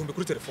amafaranga 1000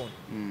 kuri telefone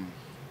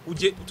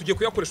tugiye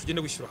kuyakoresha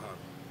ugende wishyura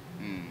ahantu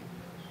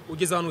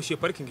ugeze ahantu ushiye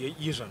parking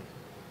y'ijana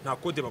nta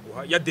kode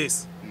baguha ya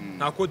desi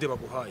nta kode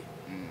baguhaye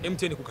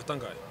MTN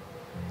kugatangaye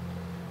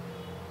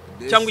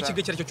cyangwa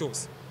ikigo cyari cyo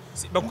cyose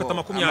bakukata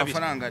 20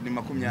 amafaranga ni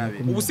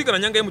 20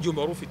 ubusigaranye angaye mu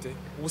gihumbi wari ufite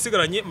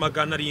ubusigaranye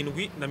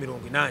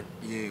 780.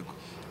 Yego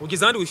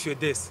ugeze ahandi wishyuye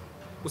desi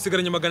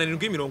usigaranye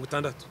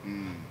 760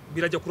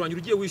 birajya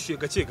kurangira ugiye wishyuye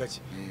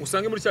gake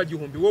usange muri cya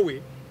gihumbi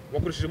wowe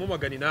wakoreshejemo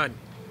 800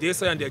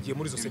 desi yandi yagiye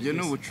muri zo serivisi.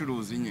 Ibyo ni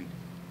ubucuruzi nyine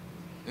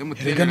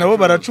Reka nabo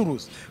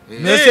baracuruza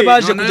nese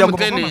baje kugira ngo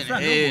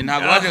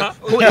ntabwo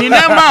baje ni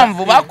nayo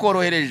mpamvu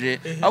bakorohereje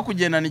aho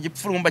kugendana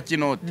igipfurumba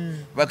cy'inoti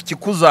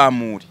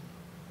bakikuzamura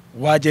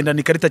wagendana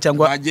ikarita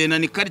cyangwa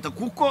wagendana ikarita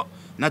kuko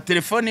na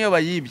telefone yo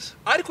bayibye.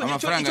 Ariko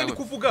icyo ndi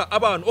kuvuga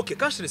abantu okay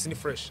cashless ni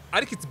fresh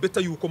ariko it's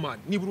better yuko man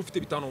niba ufite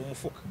 5 mu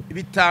mufuka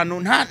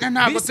 5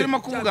 ntabwo turimo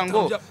kuvuga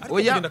ngo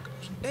oya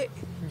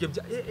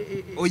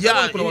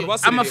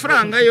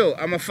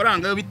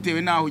amafaranga yo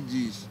bitewe naho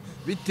ugiye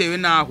bitewe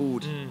naho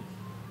uri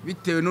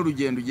bitewe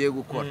n'urugendo ugiye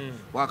gukora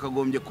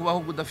wakagombye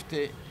kubaho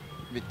udafite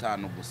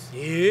 5 gusa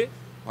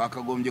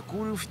wakagombye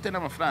kuba ufite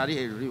n'amafaranga ari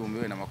hejuru y'ibihumbi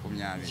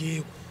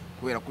 2020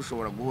 kubera ko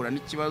ushobora guhura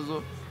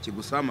n'ikibazo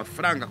kigusaba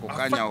amafaranga ako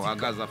kanya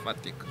uhagaze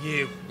afatika.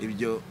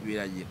 Ibyo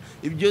biragira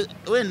ibyo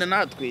wenda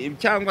natwe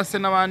cyangwa se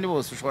n'abandi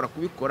bose ushobora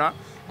kubikora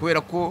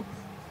kubera ko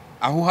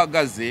aho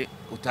uhagaze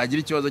utagira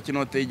ikibazo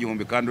cy'inote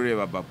y'igihumbi kandi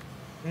ureba babu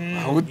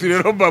aho uti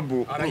rero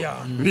babu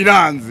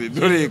biranze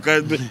dore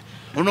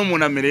uno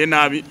muntu amereye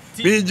nabi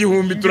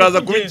n'igihumbi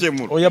turaza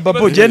kubikemura. Oya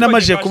babu je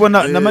namaje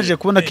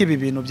kubona ko ibi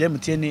bintu bya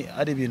MTN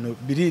ari ibintu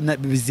biri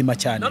bizima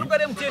cyane. Ntabwo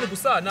ari MTN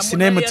gusa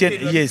na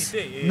MTN yes.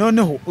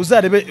 Noneho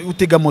uzarebe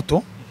utega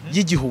moto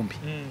y'igihumbi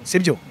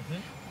sibyo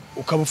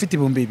ukaba ufite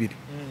 2000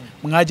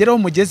 mwageraho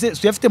mugeze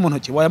suyafite mu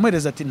ntoki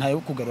wayamwereza ati ntayo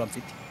kugarura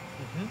mfite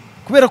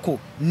kubera ko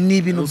ni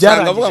ibintu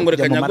byarangiye ngo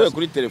reka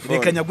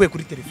nyaguye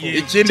kuri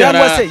telefone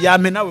cyangwa se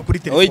yame nawe kuri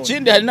telefone.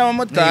 Ikindi hari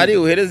n'abamotari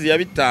uhereza ya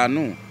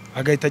 5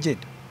 agahita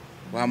agenda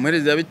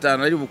wamuhereza ya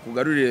 5 ari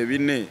bukugarurire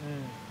 4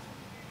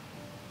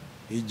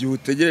 igihe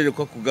utegereje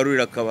ko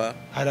kugarurira akaba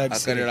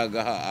akarera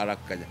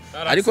arakajya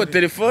ariko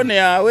telefone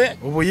yawe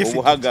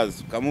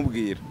ubuhagaze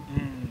ukamubwira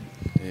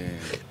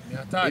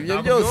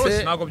ibyo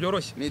byose ntago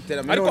byoroshye.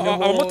 Ariko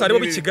abamotari bo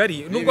b'i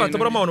Kigali nubwo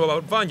hatabura abantu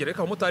bavangira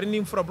reka abamotari ni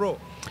imfura bro.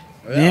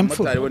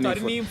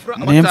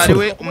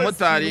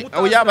 Umumotari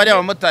aho yaba ari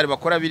abamotari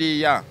bakora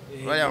biriya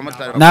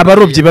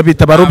n'abarobyi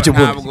babita abarobyi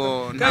ubundi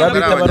ntabwo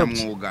ari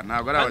abanyamwuga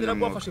ntabwo ari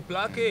abanyamwuga bafashe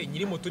plaque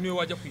nyiri moto niwe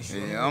wajya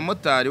kwishyura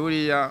abamotari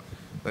buriya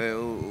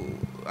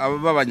abo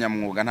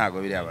b'abanyamwuga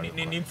ntabwo biriya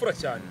ni imfura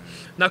cyane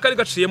nakari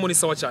gaciyemo ni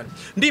sawa cyane.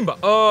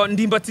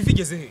 Ndimba TV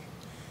igeze he?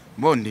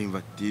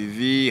 Ndimba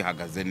TV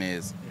hagaze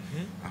neza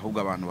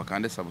ahubwo abantu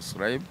bakande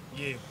subscribe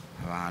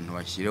abantu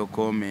bashyireho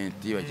comment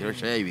bashyireho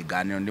share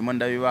ibiganiro ndimo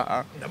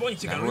ndabibaha nabonye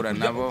ikiganiro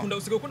nabo ukunda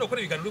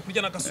gukora ibiganiro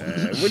kurya n'agasuku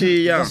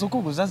buriya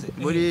gasuku guzaze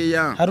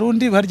buriya hari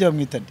undi harya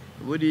bamwitane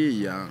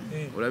buriya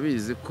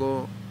urabizi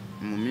ko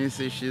mu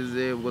minsi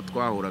ishize ubwo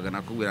twahuraga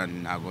nakubwira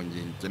ntago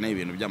ngeneye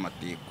ibintu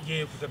by'amatiko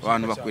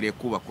abantu bakwiriye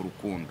kubaka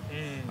urukundo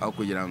aho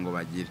kugira ngo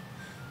bagire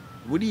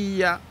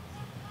buriya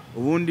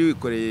ubundi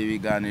wikoreye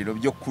ibiganiro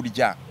byo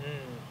kurya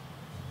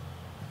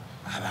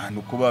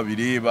abantu kuba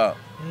bireba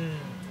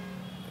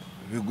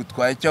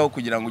bigutwaye cyaho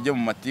kugira ngo ujye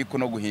mu matiko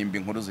no guhimba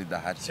inkuru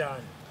zidahari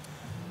cyane.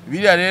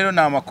 Biriya rero ni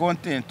ama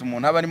content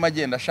umuntu aba arimo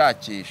agenda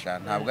ashakisha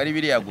ntabwo ari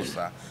biriya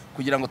gusa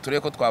kugira ngo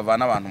tureke ko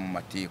twavana abantu mu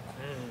matiko.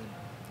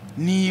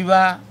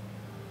 Niba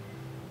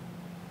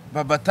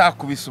baba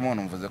takubise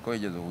umuntu mvuze ko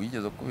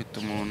wigeze kubita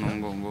umuntu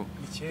ngo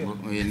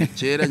ni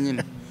kera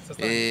nyine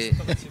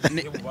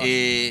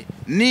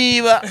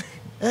niba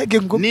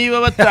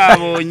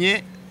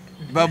batabonye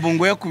babu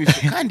ngo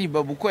yakubise kandi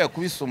babu ko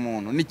yakubise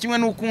umuntu ni kimwe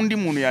n'ukundi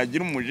muntu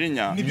yagira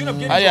umujinya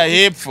hariya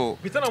hepfo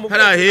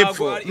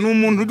ni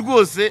umuntu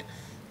rwose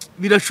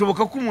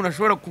birashoboka ko umuntu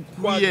ashobora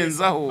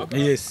kukuyenzaho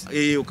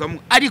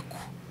ariko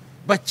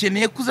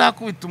bakeneye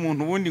kuzakubita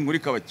umuntu ubundi ngo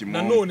urika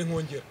bakimona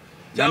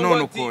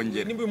nanone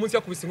ukongera nimba uyu munsi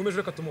yakubise ingume ejo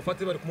reka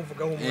tumufate bari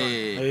kumuvugaho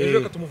umwana ejo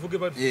reka tumuvuge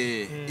bari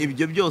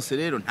ibyo byose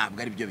rero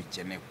ntabwo ari byo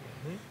bikenewe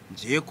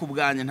ngiye ku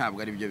bwanjye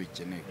ntabwo ari byo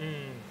bikenewe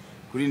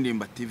kuri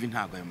Ndimba TV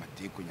ntabwo ayo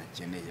matiko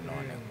nyakeneye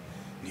none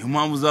niyo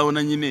mpamvu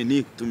uzabona nyine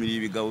nitumiriye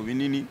ibigabo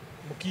binini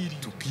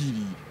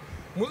tukirira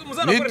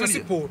muzanakore na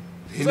siporo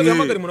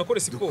uzajyamagara umuntu akore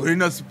siporo dukore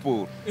na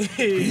siporo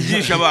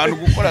twigisha abantu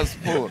gukora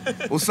siporo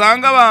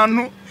usanga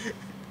abantu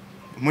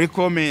muri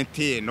comment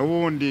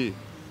n'ubundi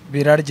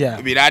birarya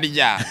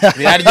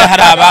hari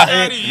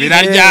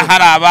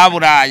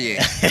ababuraye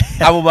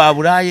abo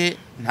baburaye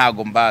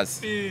ntago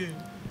mbazi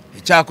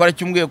icyakora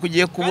cyumbwiye ko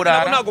ugiye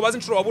kuburara ntago bazi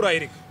inshuro waburaye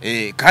reka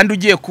kandi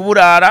ugiye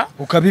kuburara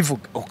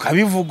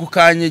ukabivuga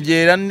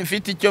ukanyegera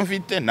mfite icyo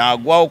mfite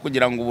ntago waho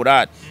kugira ngo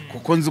uburare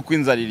kuko nzi ko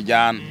inzara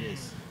iryana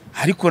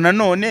ariko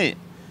nanone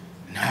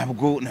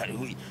ntabwo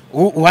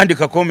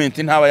uwandika comment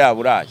ntaba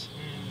yaburaye.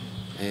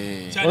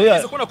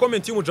 cyane ko na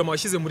comment y'umujama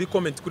washyize muri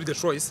comment kuri The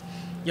Choice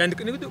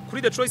yandika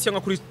kuri The Choice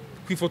cyangwa kuri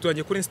kwifoto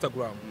yanjye kuri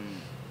Instagram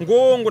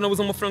ngo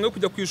nabuze amafaranga yo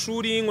kujya ku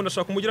ishuri ngo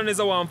ndashaka umugira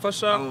neza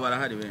wamfasha abo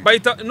barahari benshi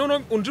bahita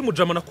none unji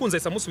mujama nakunze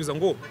ahita amusubiza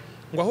ngo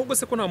ahubwo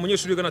se ko nta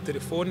munyeshuri wiga na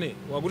telefone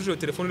wagurije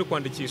telefone uri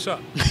kwandikisha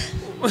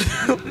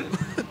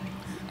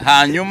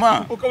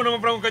hanyuma ukabona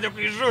amafaranga ukajya ku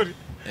ishuri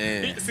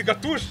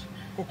sigatushe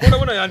kuko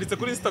ndabona yanditse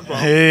kuri Instagram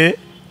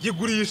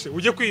yigurishe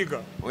ujye kwiga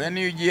oya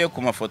niyo ugiye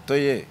ku mafoto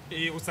ye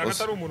usanga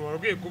atari umuntu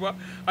warabwiye kuba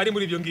ari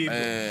muri ibyo ngibyo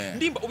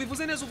ndimba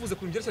ubivuze neza uvuze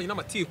ku byerekeranye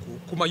n'amatiku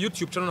ku ma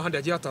YouTube channel n'ahandi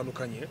yagiye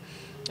hatandukanye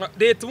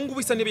leta ubu ngubu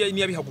isa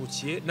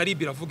niyabihagukiye nari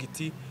biravuga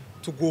iti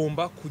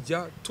tugomba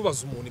kujya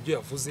tubaza umuntu ibyo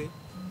yavuze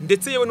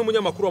ndetse yewe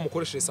n'umunyamakuru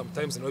wamukoresheje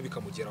sometimes nawe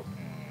bikamugeraho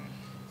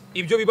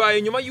ibyo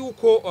bibaye nyuma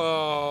yuko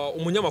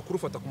umunyamakuru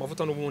ufata ku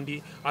mavuta n'ubundi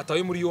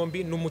atawe muri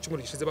yombi no mu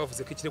cyumweru gishize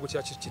bavuze ko ikirego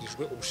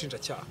cyashyikirijwe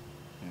ubushinjacyaha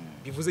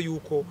bivuze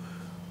yuko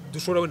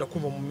dushobora wenda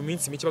kumva mu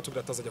minsi mike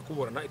batubwira atazajya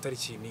kuburana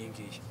itariki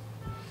n'ingiye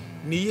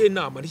niye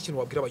nama n'ikintu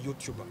wabwira aba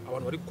YouTuber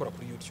abantu bari gukora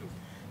kuri YouTube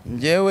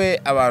ngewe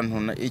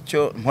abantu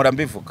icyo mpora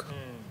mbivuga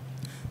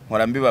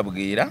mpora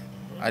mbibabwira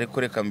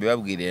ariko reka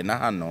mbibabwiriye na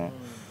hano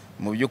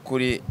mu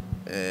by'ukuri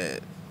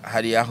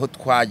hari aho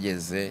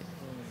twageze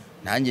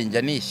nanjye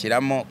njya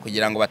nishyiramo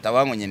kugira ngo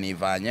batabanganye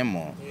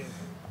nivanyemo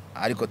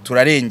ariko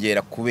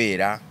turarengera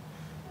kubera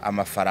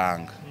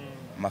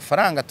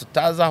amafaranga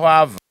tutazi aho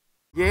ava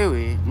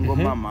yewe ngo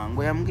mama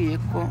ngo yambwiye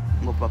ko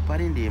ngo papa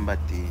ari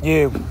ndimbati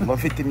yego ngo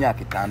afite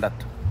imyaka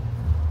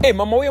 6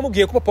 mama we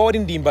yamubwiye ko papa wari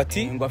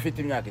ndimbati ngo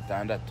afite imyaka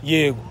 6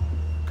 yego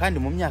kandi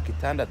mu myaka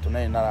 6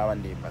 nayo naraba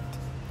ndimbati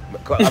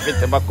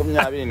afite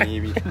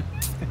 22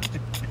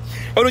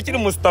 Urukiri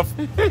Mustafa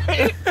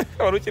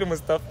urukiri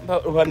Mustafa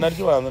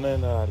uhanaryo wanza nayo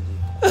nararyo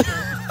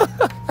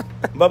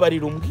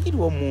mbabarira umbwira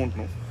uwo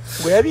muntu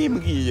ngo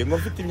yabimbwiye ngo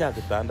afite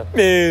imyaka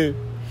 6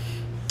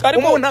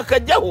 ariko umuntu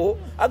akajyaho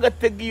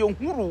agatega iyo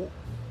nkuru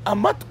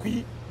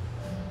amatwi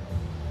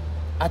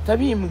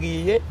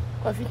atabimbwiye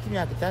ko afite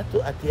imyaka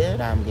 3 ati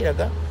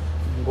yarambwiraga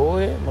ngo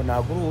we ngo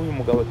naguru uyu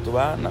mugabo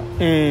tubana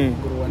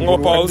ngo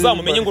pa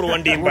uzamumenye ngo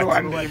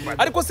ruwandimbati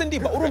ariko se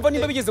ndimba urumva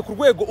niba bigeze ku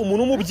rwego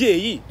umuntu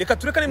umubyeyi reka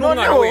turekane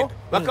n'umwana we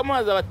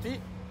bakamuhaza bati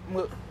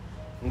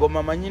ngo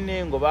mama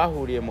nyine ngo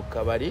bahuriye mu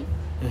kabari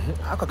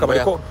aka kabari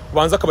ko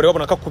banza akabari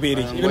babona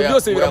kakubereye ibintu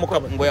byose bibira mu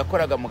kabari ngo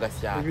yakoraga mu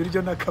Gashyaka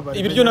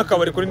ibiryo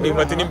n'akabari kuri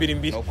ndimbati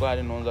n'imbirimbiri nuko hari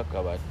nonza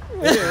akabari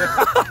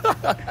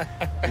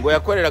ngo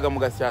yakoreraga mu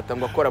Gashyaka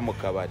ngo akora mu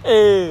kabari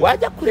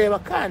wajya kureba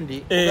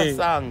kandi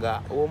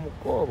ugasanga uwo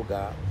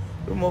mukobwa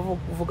urimo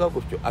uvuga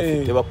gutyo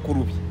afite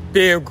bakuru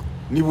bego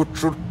ni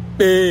bucuru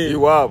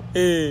iwabo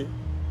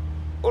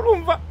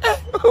urumva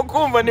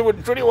ukumva ni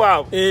bucuru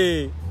iwabo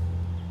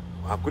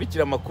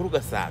wakurikira amakuru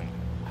ugasanga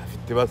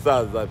afite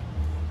basaza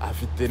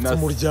afite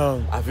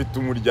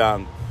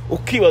umuryango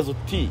ukibaza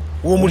uti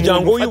uwo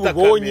muryango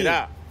w'ububonye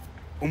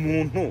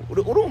umuntu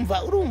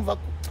urumva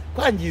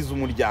kwangiza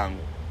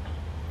umuryango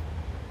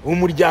uwo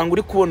muryango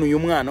uri kubona uyu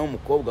mwana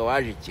w'umukobwa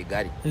waje i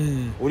Kigali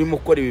urimo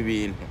gukora ibi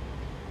bintu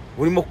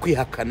urimo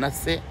kwihakana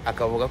se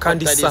akavuga ko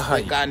kandi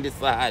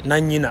sahari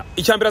na nyina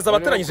icyambere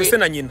azabateranyije se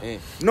na nyina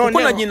kuko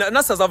na nyina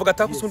nasaza avuga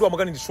atakusundi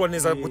wamuganirishwa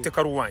neza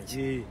guteka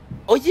ruwange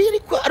oye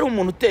ariko ari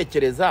umuntu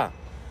utekereza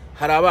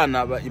hari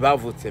abana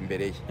bavutse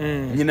mbere ye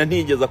nyina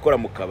ntigeze akora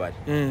mu kabari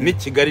ni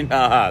Kigali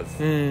ntahazi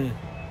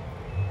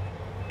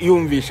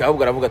yumvisha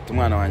ahubwo aravuga ati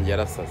umwana wanjye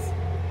yarasaze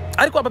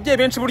ariko ababyeyi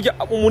benshi burya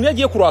umuntu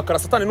yagiye kurakara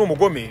satani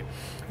n'umugome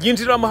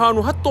yinjirira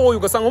ahantu hatoye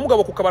ugasanga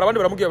umugabo ku kabara abandi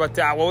baramubwira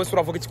bati wowe se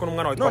uravuga iki ko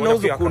n'umwana wawe noneho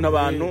ukuntu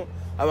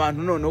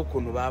abantu noneho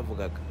ukuntu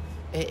bavugaga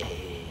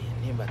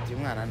ndimbati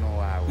umwana no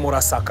wawe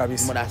murasa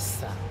kabisa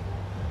murasa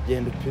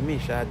genda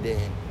upimisha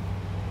ADN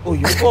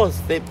uyu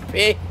bose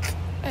pe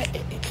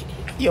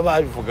iyo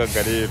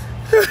babivugaga rero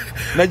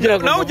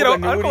nagiraga nawe ugira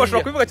ariko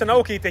bashobora kubivuga cyane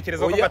nawe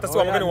ukitekerezaho ko atasi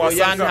wa mugani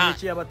wasanga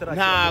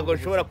ntago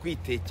nshobora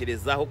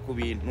kwitekerezaho ku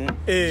bintu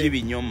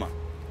by'ibinyoma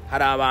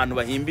hari abantu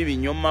bahimba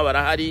ibinyoma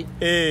barahari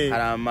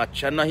hari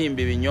amacana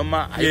ahimba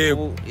ibinyoma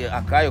ariko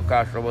akayo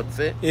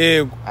kashobotse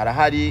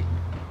arahari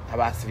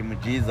abasirimu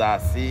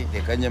Jesus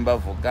reka nge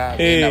mbavuga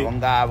nabo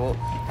ngabo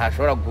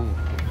ntashobora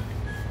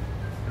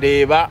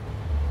kureba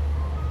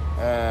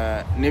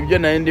nibyo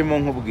nayo ndimo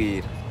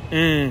nkubwira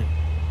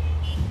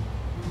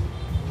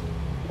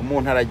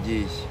umuntu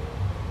aragiye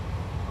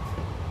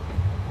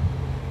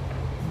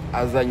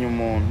azanye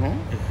umuntu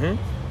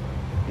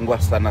ngo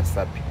asana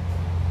sabi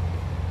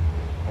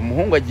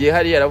umuhungu agiye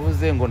hari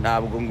yaravuze ngo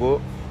ntabwo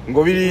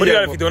ngo biri muri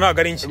la video ntago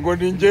ari nki ngo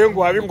ningiye ngo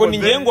wabikoze ngo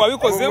ningiye ngo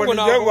wabikoze ngo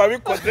ntabwo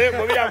wabikoze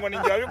ngo biriya ngo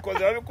ningiye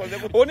wabikoze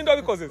uwo ninde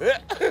wabikoze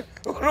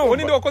uwo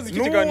ninde wakoze iki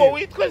kiganiro n'uwo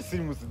witwa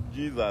SABIN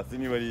Jesus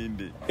niba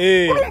rinde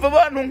urumva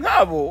abantu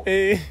nkabo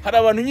hari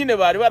abantu nyine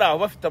bari aho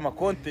bafite ama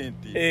content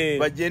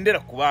bagendera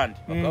ku bandi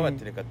bakaba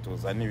batereka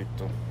tuzana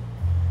ibitumwa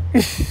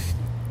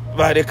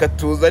bareka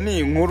tuzana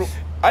inkuru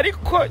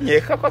ariko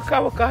nyeka ko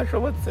kabo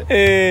kashobotse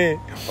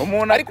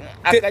umuntu ariko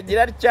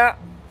akagira atya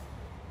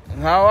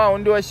nka wa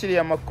undi washyiriye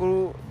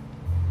amakuru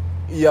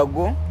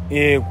yago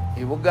yego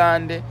i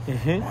Bugande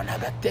none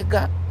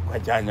agatega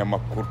wajyanye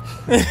amakuru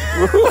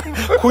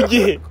ku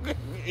gihe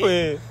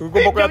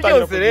ugomba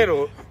kuyatangira byose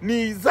rero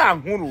ni za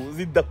nkuru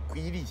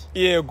zidakwiriye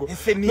yego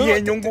ese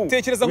niye nyungu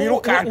tekereza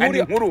nkuru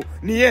inkuru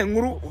niye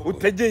nkuru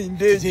utegeye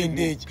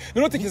indege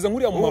none tekereza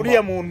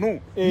uriya muntu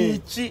ni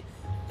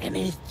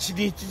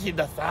iki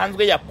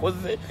kidasanzwe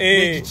yakoze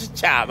ni iki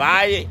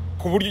cyabaye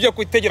ku buryo ujya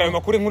kwitegera ayo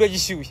makuru inkuru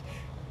yagishyushye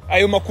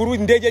ayo makuru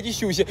indege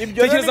yagishyushye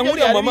tekereza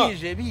nk'uriya mama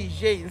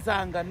bije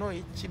inzangano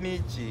iki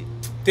niki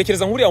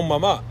tekereza nk'uriya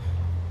mama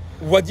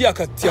wagiye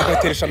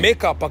akateresha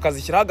make-up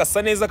akazishyiraho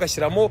agasa neza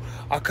agashyiramo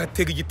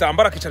akatega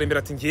igitambaro akicara imbere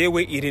ati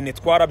ngewe Irene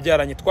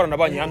twarabyaranye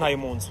twaranabanye yantaye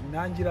mu nzu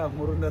nangira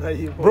nkuru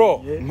narayibonye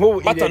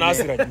bro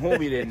batanaziranye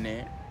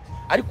nk'ubirene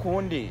ariko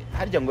ubundi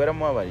harya ngo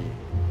yaramubabariye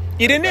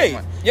Irene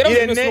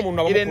yaravuze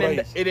n'umuntu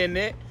abamukurahiye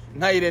Irene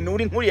nka Irene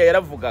uri nkuriya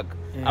yaravugaga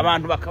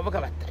abantu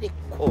bakavuga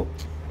batariko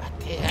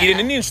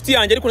Irene ni inshuti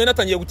yanjye ariko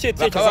natangiye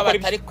guketekeza ko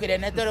ari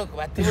kwirene dore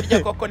bati burya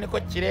koko niko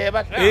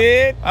kireba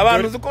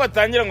abantu uzi ko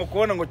batangira ngo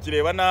kubona ngo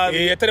kireba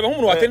nabi yatareba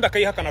nk'umuntu watenda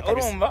akayihakana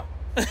kabisa urumva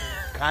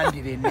kandi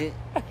Irene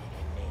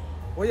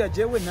oya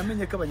jewe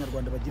namenye ko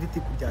abanyarwanda bagira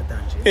itiku rya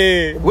danje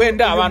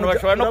wenda abantu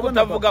bashobora no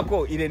kutavuga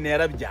ko Irene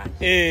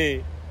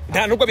yarabyaye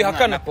nta nubwo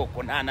bihakana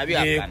koko nta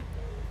nabihakana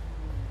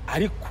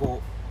ariko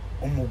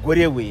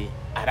umugore we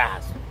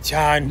arazwi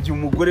cyane njye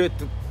umugore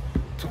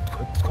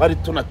twari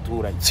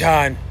tunaturanye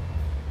cyane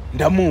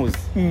ndamuzi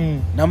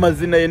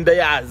n'amazina ye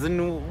ndayazi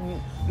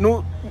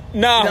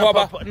naho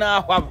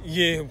aba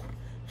yego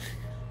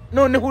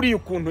noneho uriya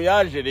ukuntu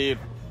yaje rero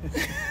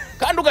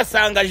kandi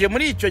ugasangaje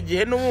muri icyo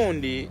gihe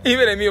n'ubundi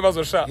hibereyemo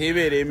ibibazo sha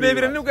hibereyemo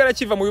nibwo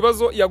yarakiva mu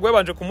bibazo yaguye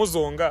yabanje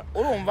kumuzonga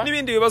urumva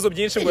n'ibindi bibazo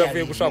byinshi ngo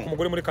yavuye gushaka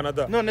umugore muri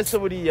Canada none se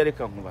buriya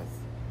reka nkubaze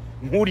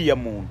nk'uriya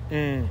muntu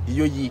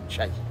iyo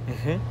yicaye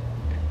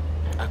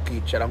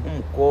akicara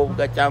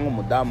nk'umukobwa cyangwa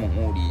umudamu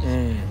nk'uriya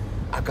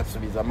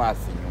agasubiza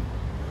amaso inyuma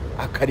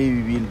akareba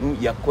ibintu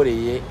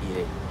yakoreye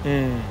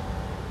Irene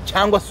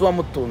cyangwa se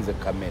uwamutunze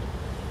kamera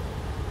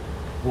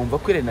bumva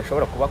ko Irene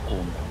ashobora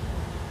kubakunda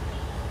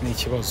ni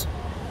ikibazo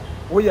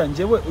oya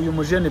njyewe uyu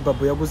mujene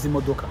babo yaguze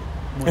imodoka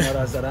umuntu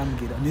araza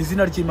arambwira ni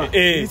izina ry'Imana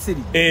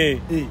isiri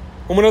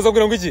umuntu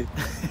azabwira ngo iki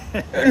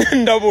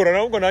ndabura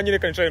nabwo nanjye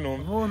reka nshaye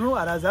numva umuntu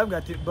araza arambwira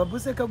ati babu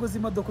se kaguze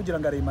imodoka kugira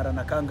ngo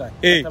arayimarana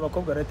kangahe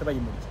abakobwa barahita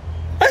bayimurya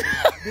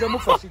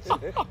biramufasha iki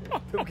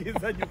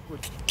tubwizanye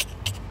ukuri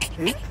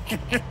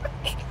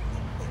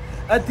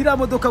ati iriya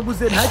modoka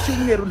aguze nta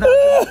cyumweru nta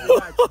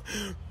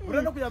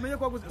urabona ko yamenye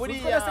ko waguze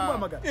buriya se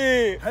nguhamagara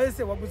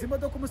hahise waguze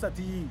imodoka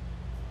umusati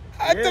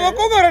ati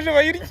abakobwa baraje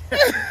bayirya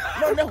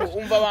noneho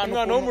umva abantu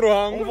umwana wo mu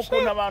ruhango umva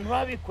ukuntu abantu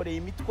babikoreye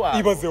imitwaro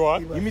ibaze wa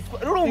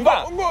urumva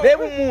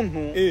reba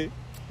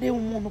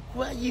umuntu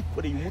kuba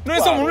yikoreye umutwaro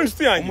none se umuntu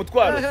inshuti yanjye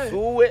umutwaro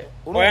suwe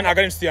oya ntago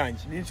ari inshuti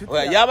yanjye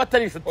yaba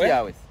atari inshuti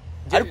yawe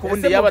ariko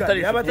ubundi yaba atari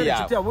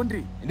inshuti yawe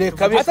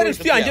reka atari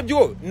inshuti yanjye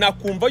byo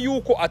nakumva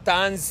yuko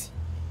atanzi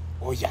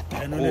oya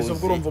none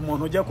ubwo urumva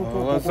umuntu ujya kuko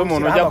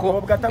umuntu ujya ko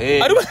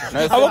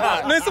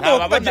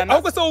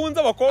ahubwo se wunze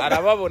abakobwa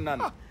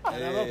arababonana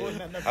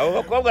abo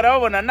bakobwa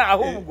arababonana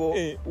ahubwo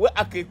we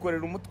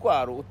akikorera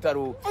umutwaro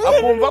utaru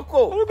akumva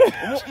ko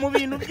mu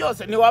bintu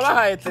byose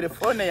ntiwabahaye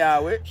telefone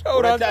yawe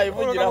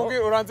uracyayivugiraho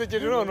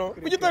uransekeje none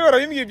kuki utari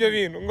warabimbwiye ibyo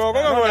bintu ngo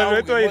abakobwa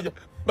barahita bayirya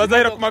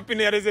bazahera ku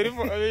mapine ya reserve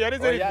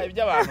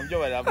ibyo abantu byo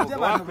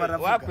baravuga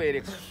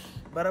wakwereka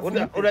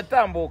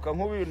uratambuka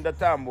nk'ubu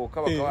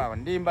ndatambuka bakaba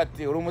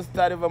ndimbati uri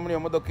umusitari uva muri iyo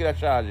modoka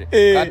irashaje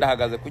kandi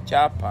ahagaze ku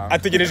cyapa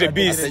ategereje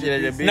bisi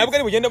nabwo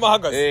ari bugendemo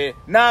ahagaze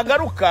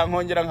nagaruka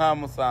nkongera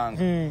nkamusanga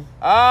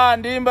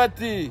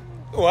ndimbati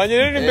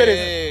wanyereje imbere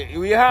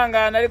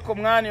wihangana ariko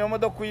mwana iyo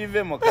modoka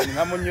uyivemo kandi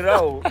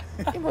nkamunyuraho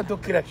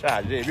imodoka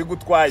irashaje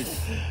bigutwaye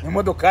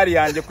imodoka yari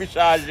yanjye ko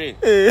ishaje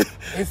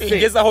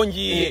igeze aho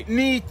ngiye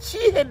ni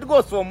ikihe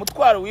rwose uwo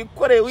mutwaro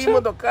wikoreye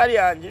w'imodoka yari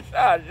yanjye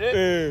ishaje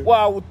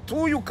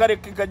wawutuye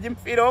ukareka ikajya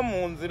impfiraho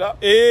mu nzira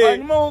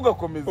hanyuma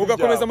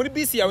ugakomeza muri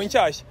bisi yawe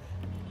nshyashya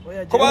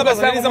ko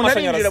babazaniza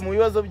amashanyarazi mu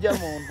bibazo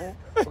by'umuntu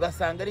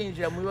ugasanga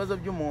arinjira mu bibazo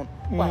by'umuntu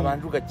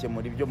wabanje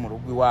ugakemura ibyo mu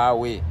rugo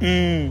iwawe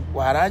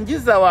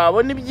warangiza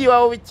wabona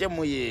iby'iwawe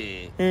bikemuye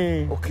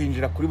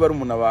ukinjira kuri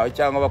barumuna bawe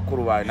cyangwa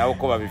bakuru bawe nabo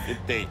ko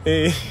babifite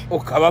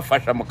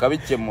ukabafasha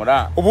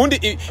mukabikemura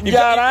ubundi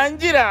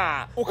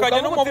byarangira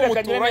ukajya no mu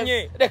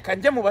muturanye reka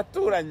njye mu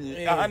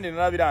baturanyi ahandi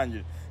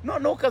narabirangije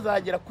noneho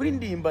ukazagera kuri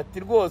ndimbati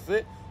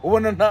rwose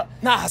ubona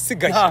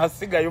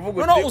ntahasigaye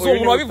uvuga uti uzo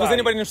umuntu wabivuze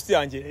niba ari n'inshuti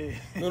yanjye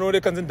none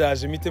reka nze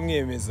ndaje mite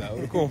mwemeza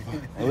uri kumva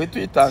uhita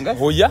uyitanga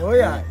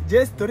oya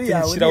je story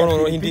yawe nshyiraho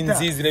noneho indi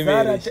nziza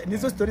iremereye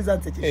nizo story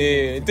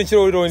zansekeje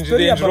nshyiraho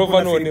Range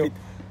Rover noneho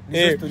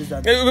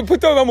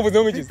puto bamuvuze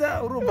ngo iki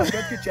urumva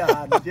twica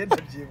ahantu genda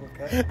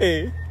byibuka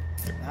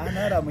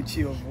ntara mu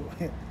Kiyovu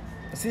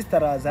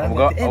sister araza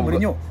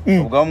Murinyo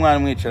ubwo mwana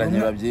mwicaranye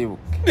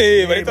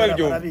babyibuke barita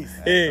babyo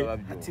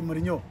ati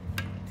Murinyo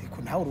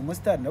nawe uri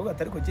umusitari nawe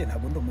atari ko giye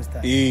ntabwo ndi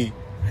umusitari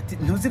ati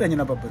ntuziranye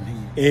na babo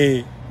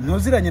ntiye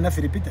ntuziranye na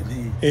Philipita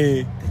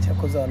ntiye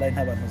ndacyakoze online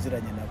nta bantu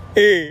uziranye nabo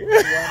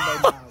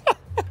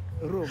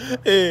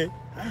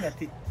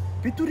ati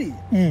bituriye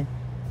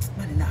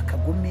none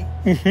nakagome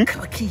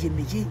kaba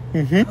kiyemeye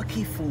kaba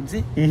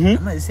kifunze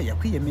amazi se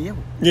yakwiyemeyeho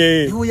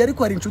niho yari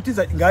ko hari inshuti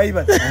za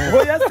ngayibaza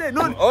oya se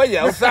none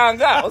oya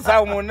usanga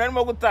umuntu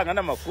arimo gutanga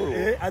n'amakuru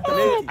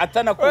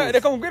atanakuze.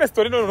 Reka mubwire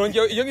story none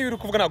rongiye iyo ngibi uri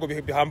kuvuga nago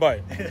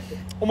bihambaye.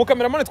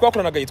 Umukameramani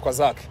twakoranaga yitwa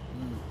Zak.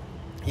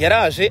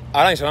 Yaraje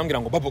arangije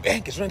arambwira ngo babu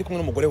ngejo ndi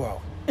kumwe n'umugore wawe.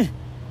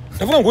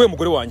 Ndavuga ngo uwe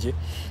mugore wanjye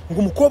ngo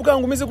umukobwa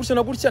ngo umeze gutya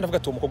na gutya, ndavuga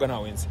ati uwo mukobwa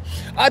ntawe nzi.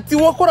 Ati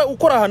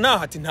ukora aha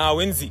naha, ati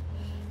ntawe nzi.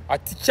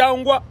 Ati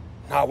cyangwa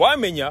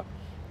ntawamenya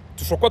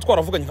dushobora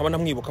twaravuganye nkaba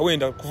namwibuka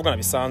wenda kuvugana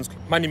bisanzwe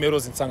ma nimero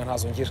zinsanga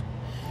ntazongera.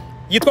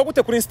 Yitwa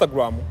gute kuri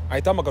Instagram?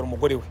 Ahita hamagara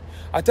umugore we.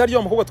 Ati ari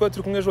yo mukobwa twari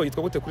turi kumwe ejo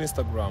yitwa gute kuri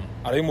Instagram?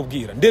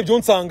 Arabimubwira. Ndebye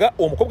nsanga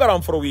uwo mukobwa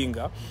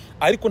aramfollowinga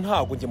ariko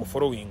ntago ngiye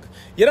mufollowinga.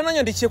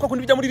 Yarananyandikiye ko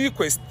kundi bijya muri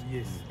request.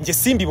 Nge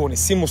simbibone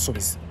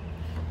simusubize.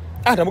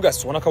 Ndamuga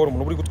sibona ko ari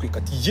umuntu uri gutwika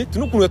ati ye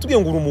tunukuntu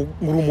yatubwiye ngo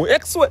urumu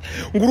ex we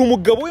ngo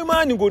umugabo we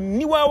mani ngo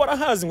ni wawe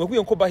arahazi ngo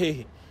kuye ko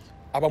bahehe.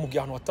 Abamubwiye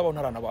ahantu hatabaho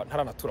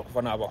ntaranatura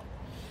kuva nabaho.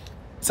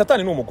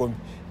 Satani ni umugome.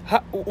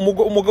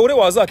 Umugabo we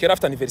wazake yari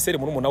afite anniversaire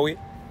muri umuna we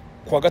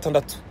kuwa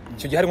gatandatu.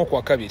 Icyo gihe hari nko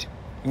kuwa kabiri.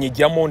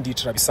 Nyijyamo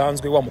ndicara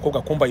bisanzwe wa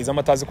mukobwa kumbayiza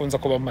amatazi kunza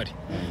ko bamari.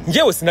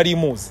 Ngewe sinari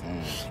imuzi.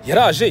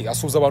 Yaraje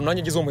asuza abantu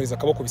nanjye gize umuriza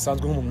akaboko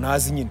bisanzwe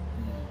nk'umunazi nyine.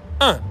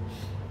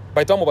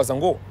 Bahita bamubaza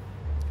ngo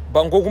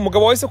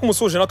umugabo wese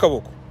kumusuje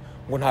n'akaboko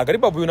ngo ntago ari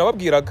babu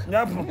nababwiraga.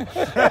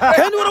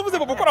 Kandi waravuze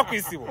babu ukora ku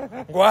isibo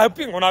ngo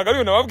happy ngo ntago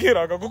ari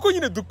nababwiraga kuko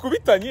nyine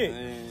dukubitanye.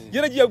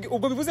 Yaragiye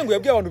ubwo bivuze ngo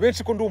yabwiye abantu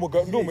benshi ko ndi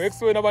umu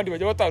ex we n'abandi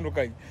bajya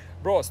batandukanye.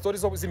 Bro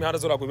stories zo z'imihanda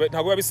zo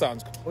ntago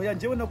yabisanzwe. Oya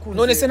njewe nakunze.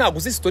 None se ntago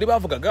uzi story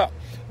bavugaga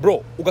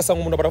bro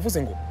ugasanga umuntu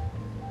baravuze ngo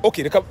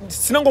okay reka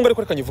sinangonga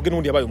ariko reka nyivuge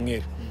n'undi yabaye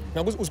umwere.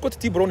 Ntago uzi ko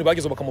Titi Brown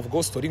bagize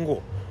bakamuvugaho story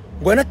ngo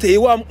yanateye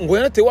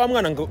wa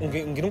mwana ngo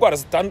indwara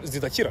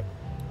zidakira.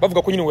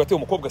 Bavuga ko nyine ngo yateye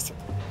umukobwa se.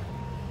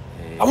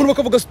 Abantu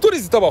bakavuga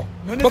stories zitabaho.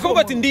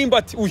 Bakavuga ati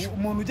ndimbati uyu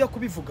umuntu ujya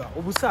kubivuga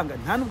ubusanga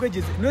nta nubwo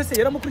ageze. None se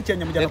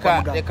yaramukurikiranye mujyana kwa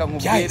muganga.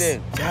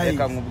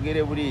 Reka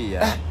nkubwire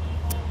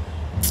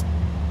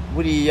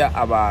buriya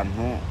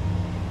abantu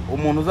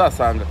umuntu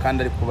uzasanga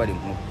kandi ari kubara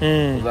inkuru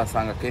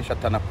uzasanga kenshi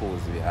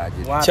atanakuzi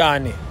bihagije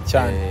cyane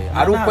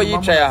ari uko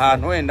yicaye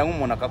ahantu wenda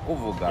nk'umuntu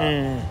akakuvuga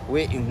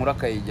we inkuru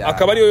akayijyana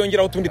akaba ariyo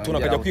yongeraho utundi tuntu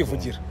akajya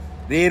kwivugira.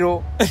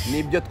 Rero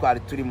nibyo twari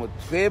turimo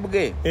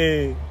twebwe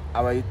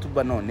aba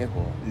YouTuber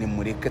noneho ni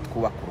mureke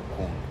twubaka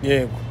urukundo.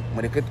 Yego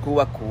mureke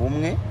twubaka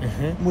ubumwe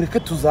mureke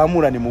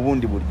tuzamurane mu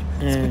bundi buryo.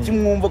 Sikuki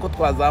mwumva ko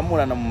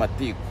twazamurana mu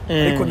matiko.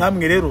 Ariko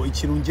namwe rero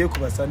ikintu ngiye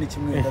kubasa ni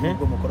kimwe wenda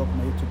nubwo mukora ku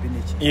YouTube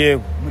n'iki.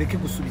 Yego mureke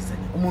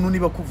gusubizanya. Umuntu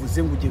niba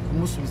kuvuze ngo ugiye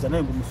kumusubiza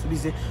nawe ngo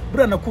umusubize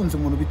bura nakunze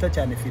umuntu bita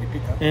cyane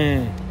Philipita.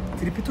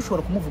 Philipita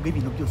ushobora kumuvuga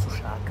ibintu byose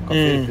ushaka.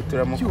 Philipita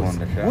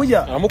turamukunda cyane.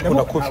 Oya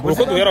aramukunda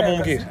kuko duhera mu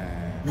mbwira.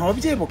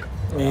 Ntobyibuka.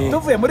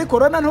 Tuvuye muri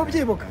corona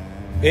ntobyibuka.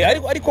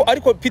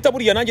 Ariko Peter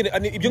buriya nanjye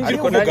ibyo ngiri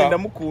kuvuga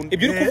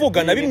ibyo uri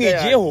kuvuga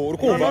nabimwigiyeho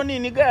urukumva. None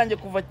ni ganje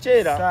kuva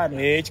kera.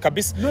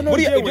 Kabisa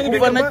buriya ibyo ngiri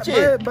kuva na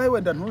kera. Bayi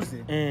wenda ntuze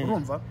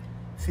urumva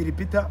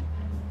Philipita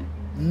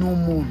ni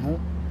umuntu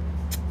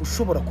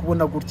ushobora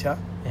kubona gutya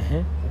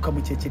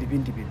ukamukekera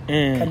ibindi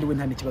bintu kandi we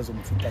nta n'ikibazo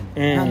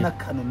mufitanye nta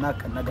nakano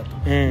naka na gato.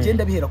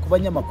 Genda bihera ku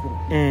banyamakuru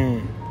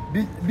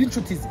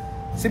b'inshuti ze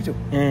sibyo.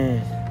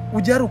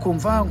 Ujya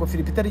ukumva ngo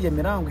Philipita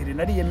ariyemera ngo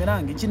Irene ariyemera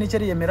ngo iki n'iki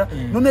ariyemera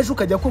none ejo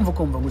ukajya kumva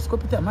ngo siko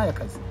Peter yamaye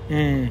akazi.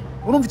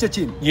 Urumva icyo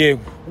kintu?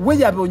 Yego we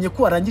yabonye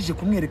ko arangije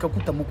kumwereka ko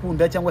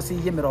utamukunda cyangwa se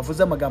yiyemera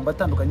wavuze amagambo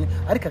atandukanye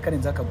ariko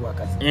akarenza akaguha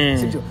akazi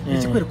sibyo.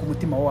 Ikikwereka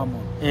umutima wa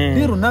muntu.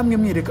 Rero namwe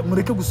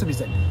mureke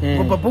gusubizanya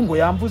ngo babu ngo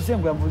yamvuze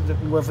ngo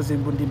yavuze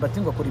ngo ndimbati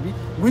ngo akora ibi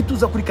ngo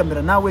ituza kuri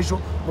kamera nawe ejo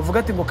uvuga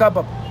ati ngo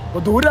kababa ngo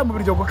duhurira mu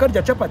biryo ngo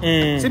karya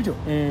capati sibyo.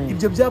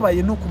 Ibyo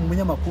byabaye no ku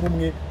munyamakuru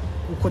umwe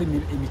ukora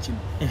imikino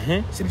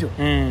sibyo.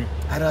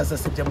 Araza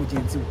asebya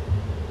mugenzi we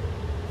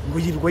ngo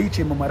yirirwa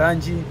yicaye mu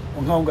marangi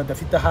nkaho ngo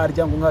adafite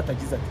aharya ngo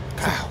nkatagize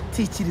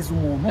ati tikiriza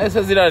umuntu.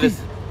 Ese zira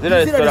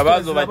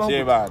restaurant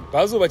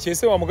bazubakiye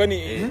se wa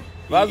mugani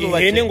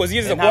ihene ngo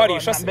zigeze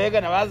kuharisha se.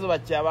 Mbega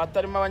nabazubakiye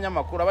abatarimo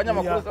abanyamakuru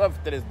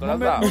bafite restaurant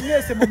zabo.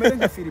 Mwese mumere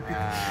nka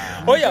Philipita.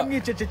 Oya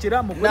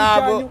mwicecekera mu kuri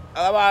cyanyu.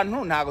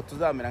 Abantu ntago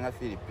tuzamera nka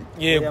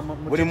Philipita.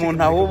 Buri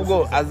muntu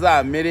ahubwo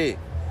azamere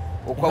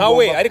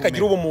nkawe ariko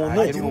agira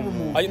ubumuntu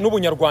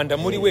n'ubunyarwanda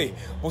muri we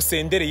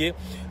busendereye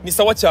ni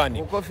sawa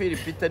cyane. Uko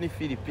Philipita ni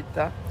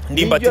Philipita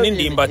ndimbati ni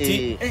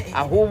ndimbati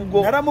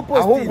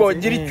ahubwo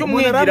gira icyo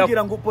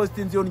umwigiraho ngo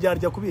postinze yo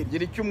ndyarya kubira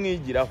gira icyo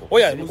umwigiraho.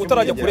 Oya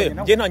utarajya kure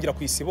ngiye ntangira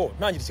ku isibo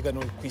ntangira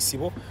ikiganiro ku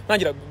isibo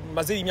ntangira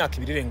maze imyaka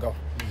 2 irengaho.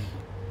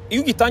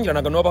 Iyo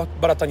ugitangiranaga no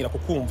baratangira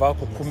kukumva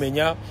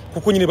kukumenya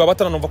kuko nyine baba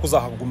batananumva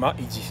kuzahaguma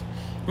igihe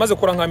maze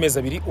kora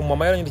nk'amezi 2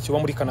 umama yaranyandikiye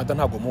muri Canada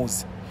ntago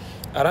muzi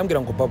arambwira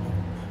ngo babu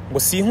ngo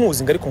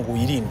sinkuzi ngo ariko ngo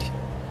wirinde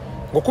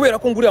ngo kubera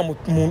ko nguriya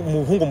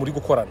muhungu muri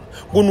gukorana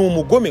ngo ni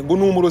umugome ngo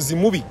ni umurozi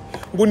mubi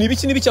ngo ni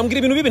ibiki ambwira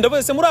ibintu bibi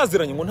ndavuze se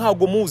muraziranye ngo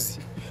ntago muzi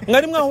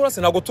mwari mwahura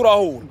se ntago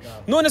turahura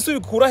none se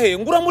ubikura he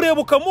ngo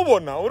uramureba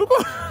ukamubona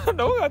uriko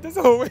ndavuga ati se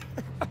wowe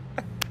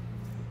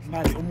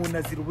mari umuntu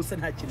azira ubusa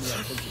nta kintu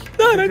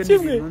yakoze na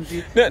kimwe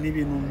ni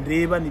ibintu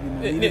ndeba ni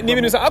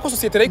ibintu bisa ako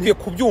societe rero ikwiye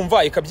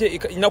kubyumva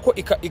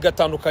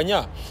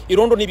igatandukanya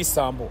irondo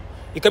n'ibisambo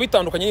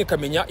ikabitandukanya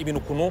ikamenya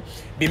ibintu kuntu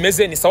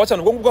bimeze ni sawa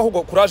cyane ubwo ngubwo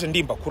ahubwo courage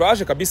ndimba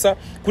courage kabisa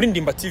kuri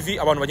Ndimba TV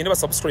abantu bagende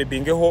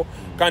basubscribingeho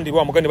kandi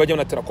wa mugani bajye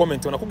banatera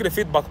comment banakubwire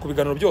feedback ku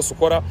biganiro byose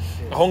ukora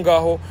aho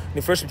ngaho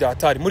ni fresh bya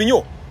hatari muri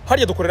nyo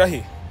hariya dukorera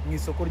he mu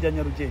isoko rya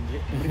Nyarugenge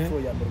muri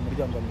floor ya mbere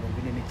umuryango wa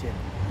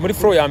 49 muri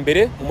floor ya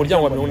mbere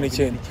umuryango wa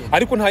 49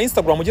 ariko nta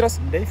Instagram ugira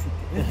se ndayifite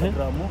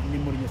Instagram ni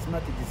muri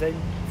Smart Design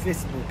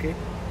Facebook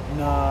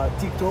na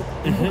TikTok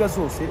imbuga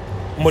zose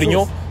muri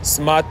nyo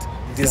Smart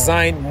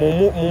Design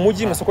mu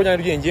mujyi mu soko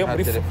Nyarugenge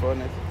muri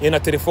telefone na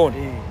telefone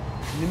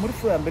ni muri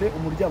floor ya mbere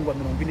umuryango wa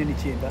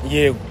 49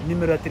 yego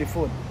nimero ya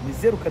telefone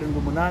ni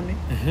 078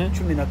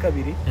 12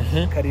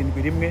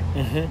 71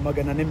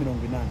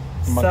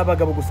 480 saba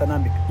gabo gusa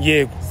nambika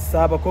yego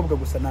saba kobwa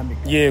gusa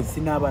nambika yego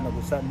sinabana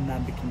gusa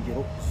nambika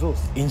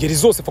ingeri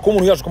zose fa ko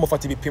umuntu yaje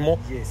kumufata ibipimo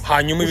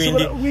hanyuma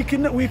ibindi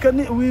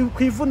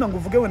kwivuna ngo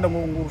uvuge wenda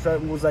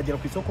ngo uzagera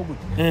ku isoko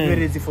gute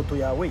wereza ifoto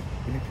yawe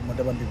ibipimo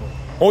ndabandi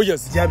bo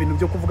yes bya bintu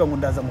byo kuvuga ngo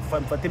ndaza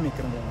mufate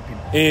metero ngo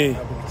upime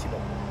ntabwo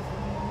bikibaho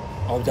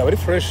aho byaba ari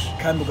fresh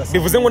kandi ugasanga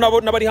bivuze ngo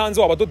nabari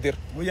hanze wabadodera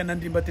oya na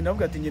Ndimbati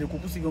navuga ati nyere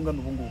kuko usigo ngana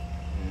ubu ngubu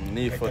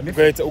ni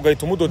ifoto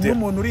ugahita umudodera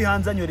n'umuntu uri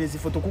hanze anyoreza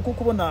ifoto kuko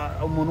kubona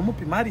umuntu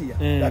umupima hariya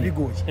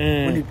yabigoye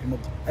ubona ibipimo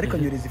bye ariko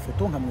anyoreza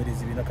ifoto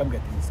nkamwereza ibintu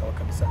akambwira ati ni sawa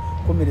kabisa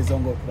komereza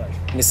ngo courage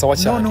ni sawa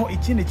cyane noneho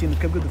ikindi kintu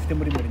twebwe dufite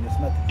muri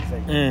Smart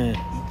Design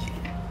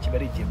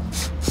kibari igiye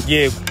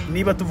yego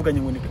niba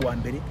tuvuganye ngo ni kuwa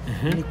mbere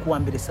ni kuwa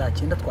mbere saa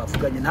 9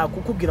 twavuganye nta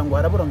kukubwira ngo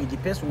harabura ngo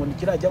igipesu ngo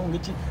nikirajya ngo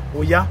iki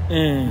oya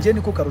nje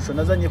niko karusho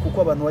nazanye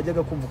kuko abantu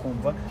wajyaga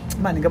kumva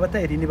mani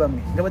ngabatayeri ni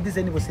bamwe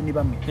ngabadesign bose ni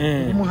bamwe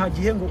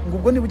umuhagiye ngo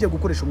ubwo niba ugiye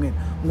gukoresha umwenda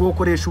ngo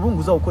ukoresha ubu ngo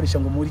uzawukoresha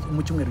ngo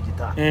mu cyumweru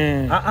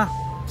gitaha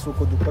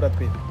suko dukora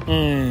twebwe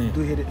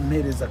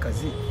duhereza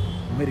akazi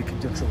umereka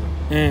ibyo nshoboye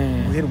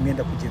guhera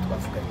umwenda kugiye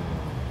twavuganye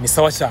ni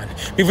sawa cyane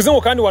bivuze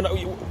ngo kandi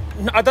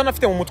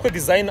adanafite mu mutwe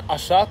design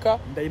ashaka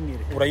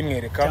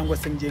urayimwereka cyangwa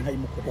se ngiye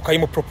nkayimukora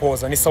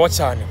ukayimupropose ni sawa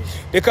cyane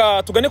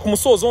reka tugane ku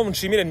musozo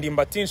nshimire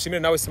Ndimbati nshimire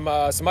nawe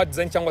Smart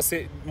Design cyangwa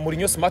se muri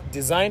nyo Smart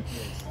Design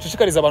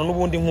shishikariza abantu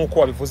n'ubundi nkuko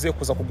wabivuze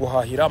kuza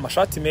kuguhahira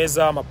amashati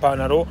meza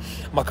amapantaro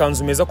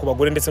amakanzu meza ku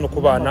bagore ndetse no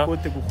ku bana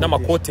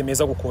n'amakote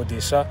meza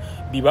gukodesha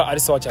biba ari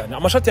sawa cyane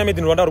amashati ya made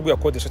in Rwanda ruguya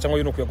kodesha cyangwa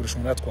yuno kuyagurisha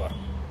umuntu yatwara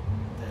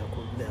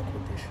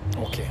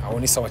okay aho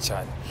ni sawa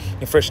cyane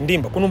ni fresh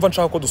Ndimba ko numva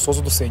nshaka ko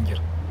dusoza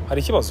dusengera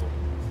hari ikibazo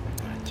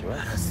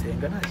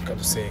senga nta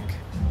dusenge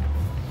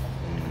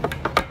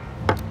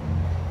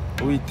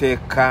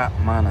Uwiteka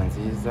Mana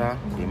nziza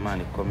uri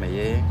Imana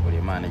ikomeye uri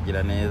Imana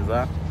igira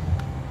neza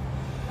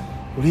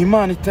uri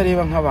Imana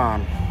itareba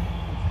nk'abantu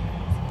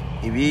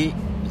ibi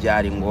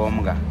byari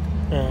ngombwa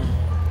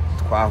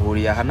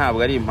twahuriye aha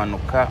ntabwo ari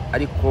impanuka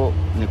ariko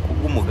ni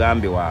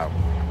kubw'umugambi wawe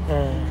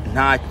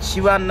nta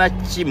kiba na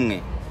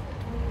kimwe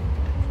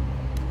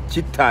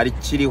kitari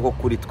kiriho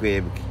kuri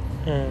twebwe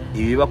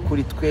ibiba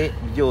kuri twe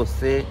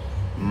byose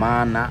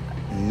Mana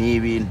ni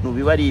ibintu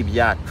biba ari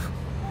ibyacu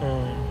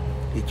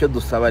icyo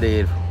dusaba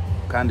rero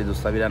kandi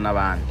dusabira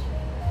n'abandi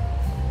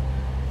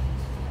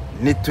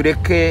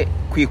nitureke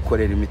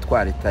kwikorera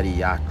imitwaro itari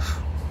yacu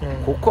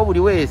kuko buri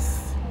wese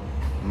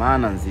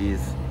Mana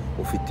nziza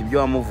ufite ibyo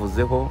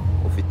wamuvuzeho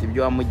ufite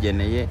ibyo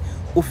wamugeneye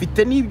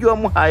ufite n'ibyo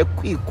wamuhaye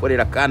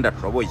kwikorera kandi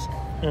ashoboye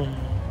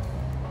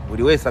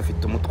buri wese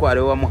afite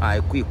umutwaro we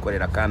wamuhaye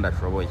kwikorera kandi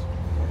ashoboye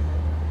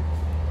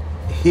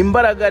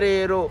imbaraga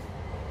rero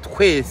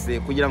twese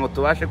kugira ngo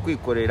tubashe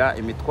kwikorera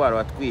imitwaro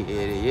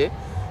watwihereye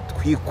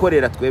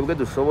twikorera twebwe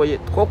dushoboye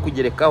two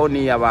kugerekaho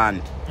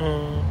n'iy'abandi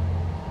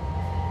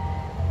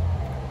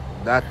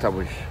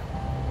databuje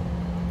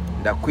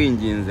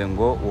ndakwinginze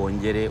ngo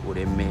wongere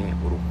ureme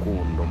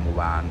urukundo mu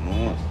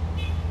bantu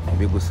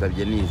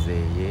bigusabye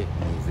nizeye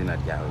mu izina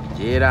ryawe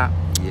ryera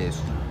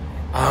Yesu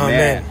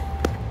amen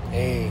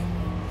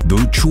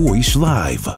The Choice Live.